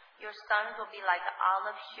子。” Your sons will be like the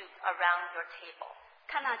olive shoot around your table.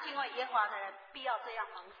 看那敬畏耶和华的人，必要这样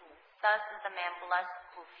蒙福。 Thus is the man blessed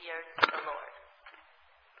who fears the Lord.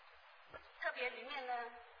 特别里面呢，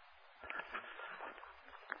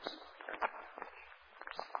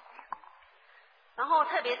然后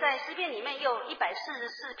特别在诗篇里面又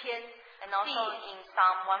144篇， And also in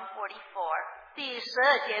Psalm 144, 第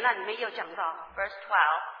12节那里面又讲到 verse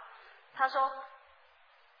 12, 他说：“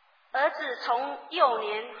儿子从幼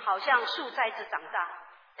年好像树栽子长大。”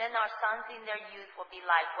 Then our sons in their youth will be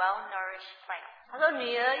like well-nourished plants. 他说：“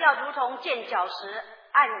女儿要如同建脚石，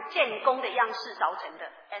按建工的样式凿成的。”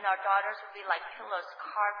 And our daughters will be like pillars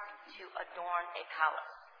carved to adorn a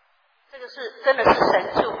palace. 这个是真的是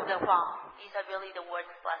神祝福的话。 These are really the words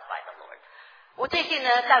blessed by the Lord. 我最近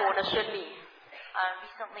呢带我的孙女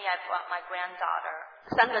Recently I brought my granddaughter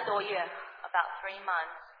 3个多月， about 3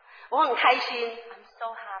 months. 我很开心。 I'm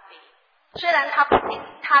so happy. 虽然她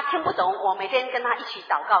听不懂我每天跟她一起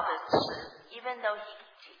祷告的词， Even though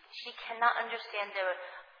she cannot understand the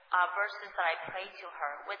verses that I pray to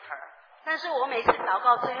her with her. 但是我每次祷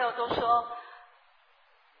告最后都说，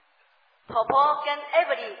婆婆跟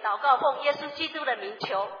Evelyn 祷告奉耶稣基督的名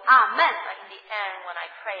求，阿门。 But in the end, when I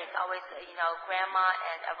pray, it's always, Grandma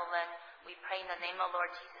and Evelyn, we pray in the name of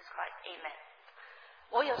Lord Jesus Christ. Amen.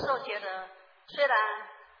 我有时候觉得虽然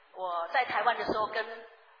我在台湾的时候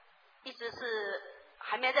一直是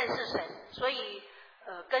还没认识神，所以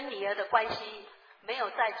跟女儿的关系没有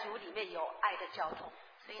在主里面有爱的交通。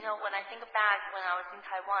So when I think back when I was in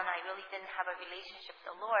Taiwan, I really didn't have a relationship with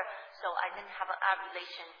the Lord, so I didn't have a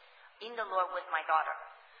relation in the Lord with my daughter.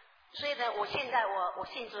 所以呢，我现在我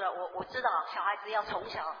信主了，我知道小孩子要从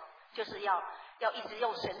小就是要一直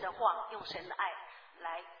用神的话，用神的爱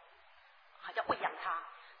来，好像喂养他。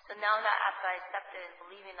So now that after I accepted and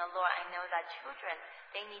believe in the Lord, I know that children,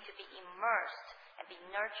 they need to be immersed and be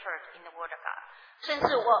nurtured in the Word of God. 甚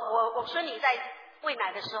至我孙女在喂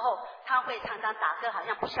奶的时候，她会常常打嗝，好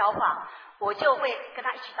像不消化，我就会跟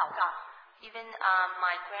她一起祷告。Even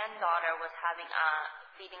my granddaughter was having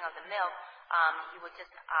feeding of the milk. He would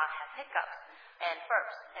just have hiccups and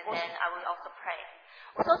burps, and then I would also pray.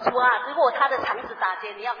 我说主啊，如果他的肠子打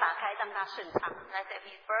结，你要打开，让他顺畅。And I said, if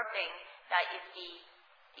he's burping, that if the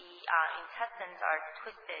intestines are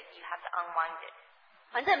twisted, you have to unwind it.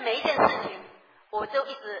 反正每一件事情，我就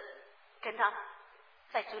一直跟他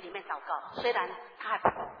在主里面祷告，虽然他还不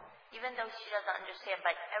懂。Even though she doesn't understand,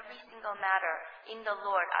 but every single matter in the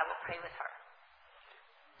Lord, I will pray with her.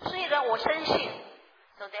 所以呢，我深信。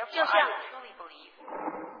So therefore, I truly believe.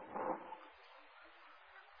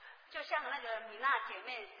 就像那个米娜姐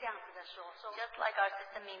妹这样子的说 ，Just like our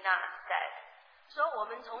sister Mina said， 说我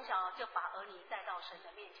们从小就把儿女带到神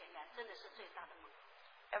的面前来，真的是最大的梦。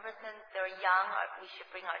Ever since they're young, we should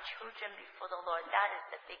bring our children before the Lord. That is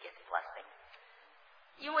the biggest blessing.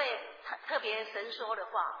 因为特别神说的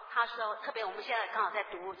话，他说，特别我们现在刚好在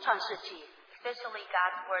读创世纪 ，especially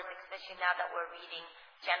God's words, especially now that we're reading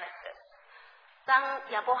Genesis. 当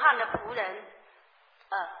亚伯翰的仆人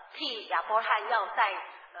替亚伯翰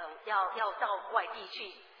要到外地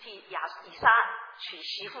去替以撒娶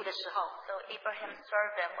媳妇的时候 ，So Abraham's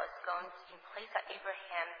servant was going in place of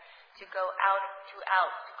Abraham to go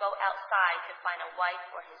outside to find a wife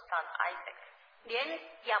for his son Isaac. 连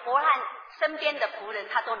亚伯翰身边的仆人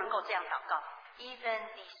他都能够这样祷告。Even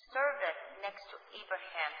the servant next to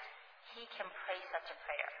Abraham, he can pray such a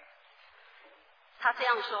prayer. 他这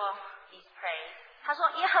样说 ，He prays. 他说：“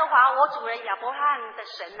耶和华我主人亚伯翰的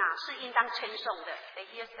神呐，是应当称颂的。” So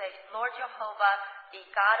he said, Lord Jehovah, the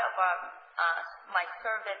God of my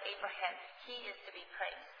servant Abraham, he is to be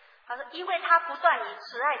praised. 他说：“因为他不断以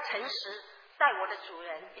慈爱诚实待我的主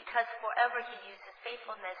人 ，because forever he uses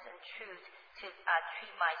faithfulness and truth to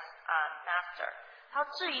treat my master. 他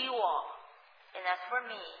说：“至于我 ，and as for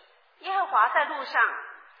me， 耶和华在路上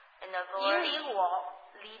and the 引 Lord 领我，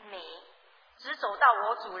 lead me 直走到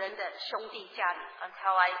我主人的兄弟家里。”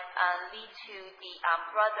 until I lead to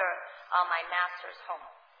the brother of my master's home.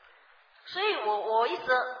 所以我一直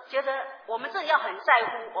觉得，我们真的要很在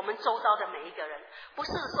乎我们周遭的每一个人，不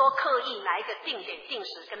是说刻意哪一个定点定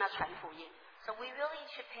时跟他传福音。So we really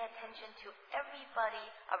should pay attention to everybody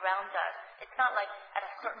around us. It's not like at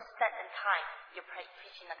a certain set in time you're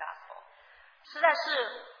preaching the gospel. 实在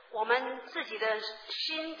是我们自己的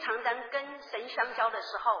心常常跟神相交的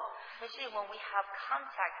时候， especially when we have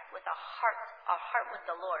contact with our heart with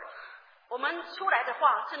the Lord. 我们出来的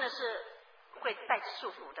话真的是会带着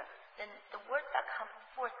祝福的。Then the words that come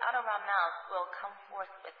forth out of our mouth will come forth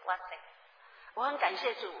with blessing. 我很感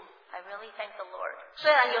谢主。I really thank the Lord. 虽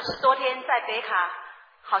然有10多天在北卡，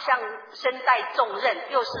好像身带重任，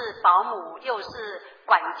又是保姆，又是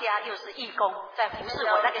管家，又是义工，在服侍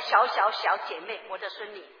我那个小姐妹，我的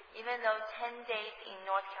孙女。Even though 10 days in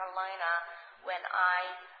North Carolina, when I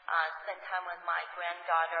spent time with my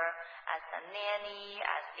granddaughter as a nanny,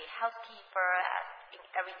 as the housekeeper, as in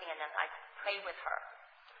everything, and then I prayed with her.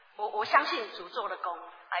 我相信主做了工。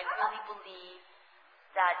I really believe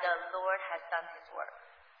that the Lord has done His work.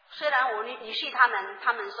 虽然我女婿他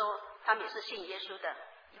们说他们也是信耶稣的。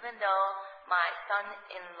Even though my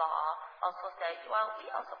son-in-law also said, well, we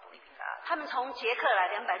also believe in God. 他们从捷克来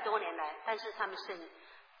200多年来，但是他们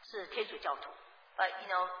是天主教徒。But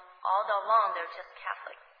all along they're just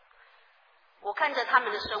Catholic. 我看着他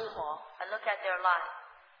们的生活 I look at their life.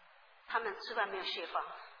 他们吃饭没有谢饭。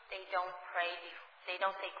They don't pray. They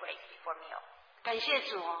don't say grace before meal. 感谢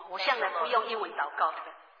主哦，我向来不用英文祷告的。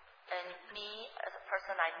And me as a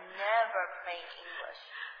person, I never pray in English.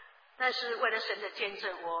 但是为了神的见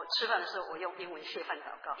证，我吃饭的时候我用英文谢饭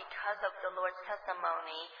祷告。Because of the Lord's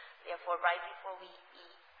testimony, therefore, right before we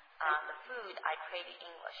eat the food, I prayed in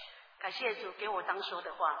English. 感谢主给我当说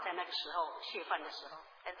的话，在那个时候谢饭的时候。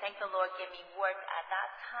And thank the Lord gave me words at that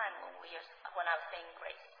time when I was saying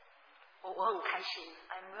grace. 我很开心。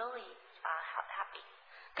I'm really happy.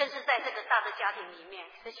 更是在这个大的家庭里面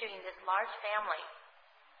especially in this large family,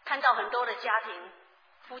 看到很多的家庭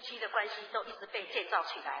夫妻的关系都一直被建造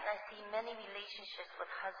起来。 And I see many relationships with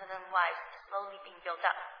husband and wife slowly being built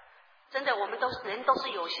up. 真的，我们人都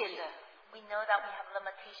是有限的， We know that we have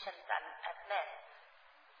limitations as men.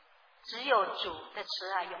 只有主的慈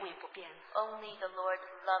爱永远不变。 Only the Lord's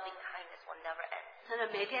loving kindness will never end. 真的，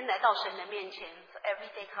每天来到神的面前， So every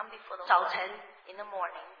day come before the 早 Lord 晨 in the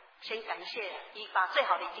morning. 先感谢，把最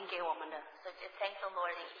好的已经给我们了， So just thank the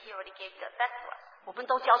Lord that He already gave the best to us. 我们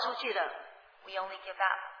都交出去了。 We only give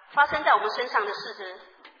out. 发生在我们身上的事呢，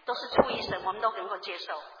都是出于神，我们都能够接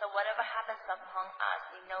受。 So whatever happens upon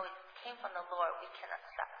us, we know it came from the Lord. We can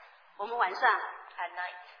accept. 我们晚上 At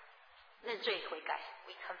night, 认罪悔改，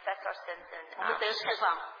 we confess our sins 我们 and 得释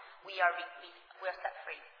放。 we are set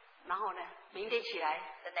free. 然后呢，明天起来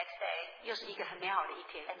The next day, 又是一个很美好的一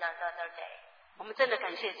天。 another day. 我们真的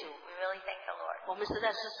感谢主， We really thank the Lord. 我们实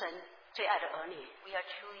在是神最爱的儿女， We are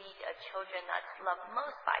truly children that's loved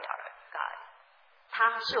most by our God.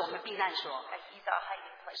 他是我们避难所， And He's our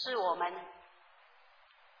hiding place. 是我们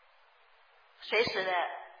随时的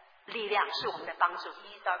力量，是我们的帮助。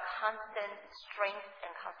 He's our constant strength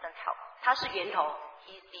and constant help. 他是源头，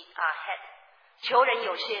 He's the head. 求人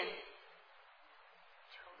有限，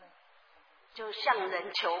就向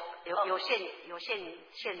人求有限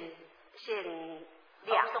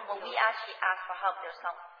量。 So when we actually ask for help,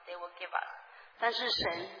 they will give us. 但是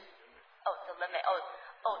神， The limit.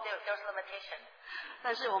 There's limitation.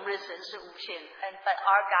 但是我们的神是无限， But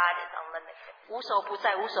our God is unlimited. 无所不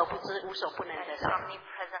在，无所不知，无所不能的 And 神。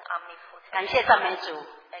 omnipresent, omnipotent. 感谢赞美主，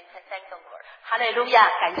 And thank the Lord. 哈利路亚！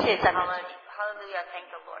感谢赞美主。 Hallelujah.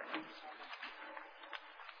 Thank the Lord.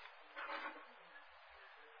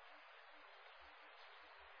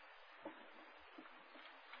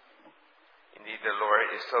 Indeed, the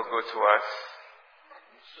Lord is so good to us.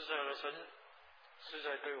 实在的神，实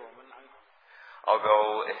在对我们很好。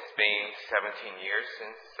 Although it's been 17 years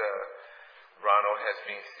since Ronald has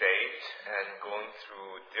been saved and going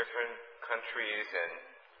through different countries and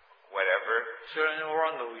whatever, 虽然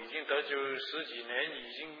Ronald 已经得救10几年，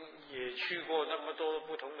已经也去过那么多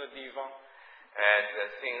不同的地方， and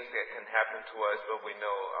things that can happen to us, but we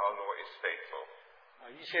know our Lord is faithful.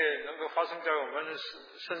 一切能够发生在我们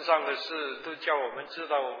身上的事，都叫我们知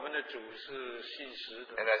道我们的主是信实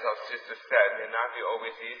的。 And as our sister said, may not be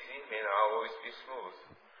always easy, may not always be smooth.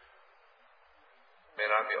 May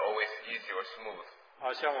not be always easy or smooth.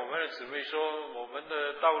 像我们的姊妹说，我们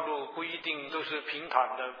的道路不一定都是平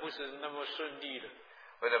坦的，不是那么顺利的。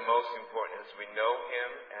 But the most important is we know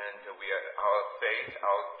Him and our faith,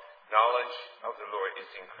 our knowledge of the Lord is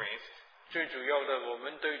increased. 最主要的，我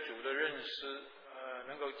们对主的认识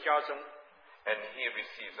能够加增。 And He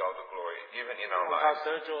receives all the glory, even in our 他 lives.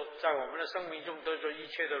 得着在我们的生命中得着一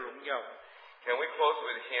切的荣耀。 Can we close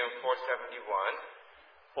with Hymn 471?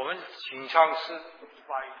 我们请唱诗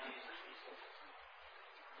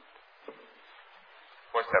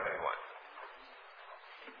471.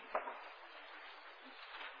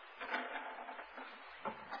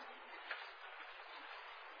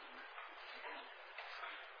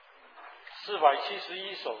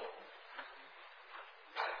 471首。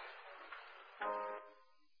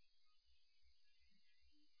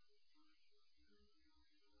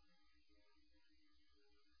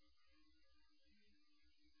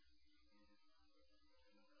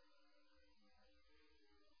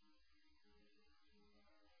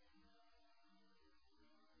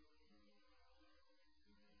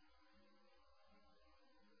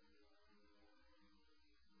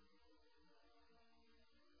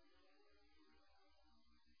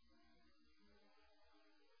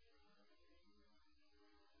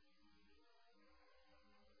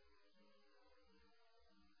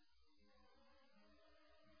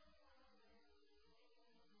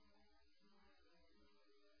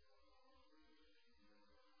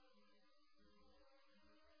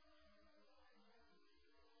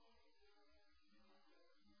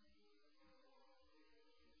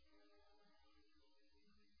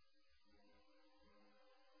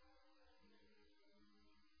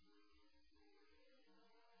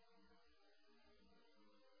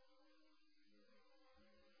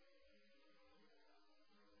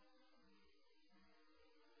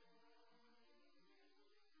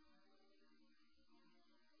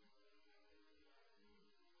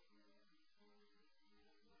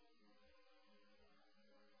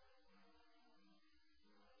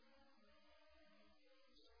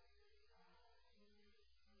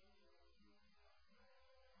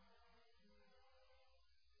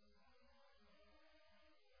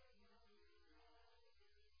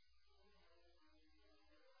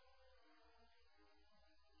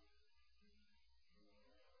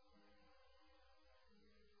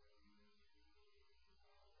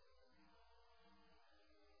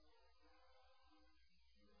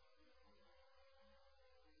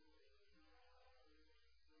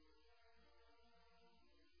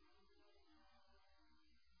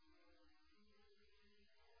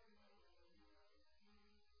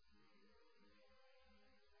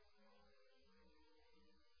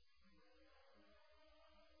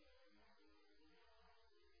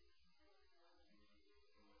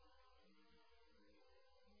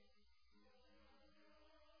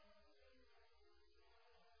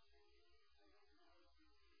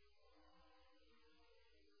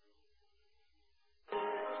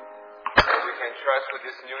trust with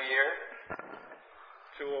this new year?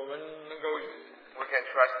 就我们能够 We can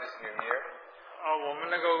trust this new year. 我们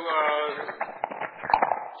能够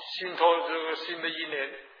信托这个新的一年。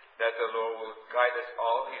That the Lord will guide us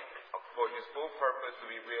all for His full purpose to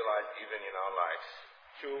be realized even in our lives.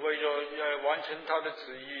 就为了完成他的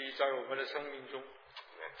旨意在我们的生命中。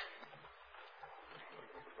Amen.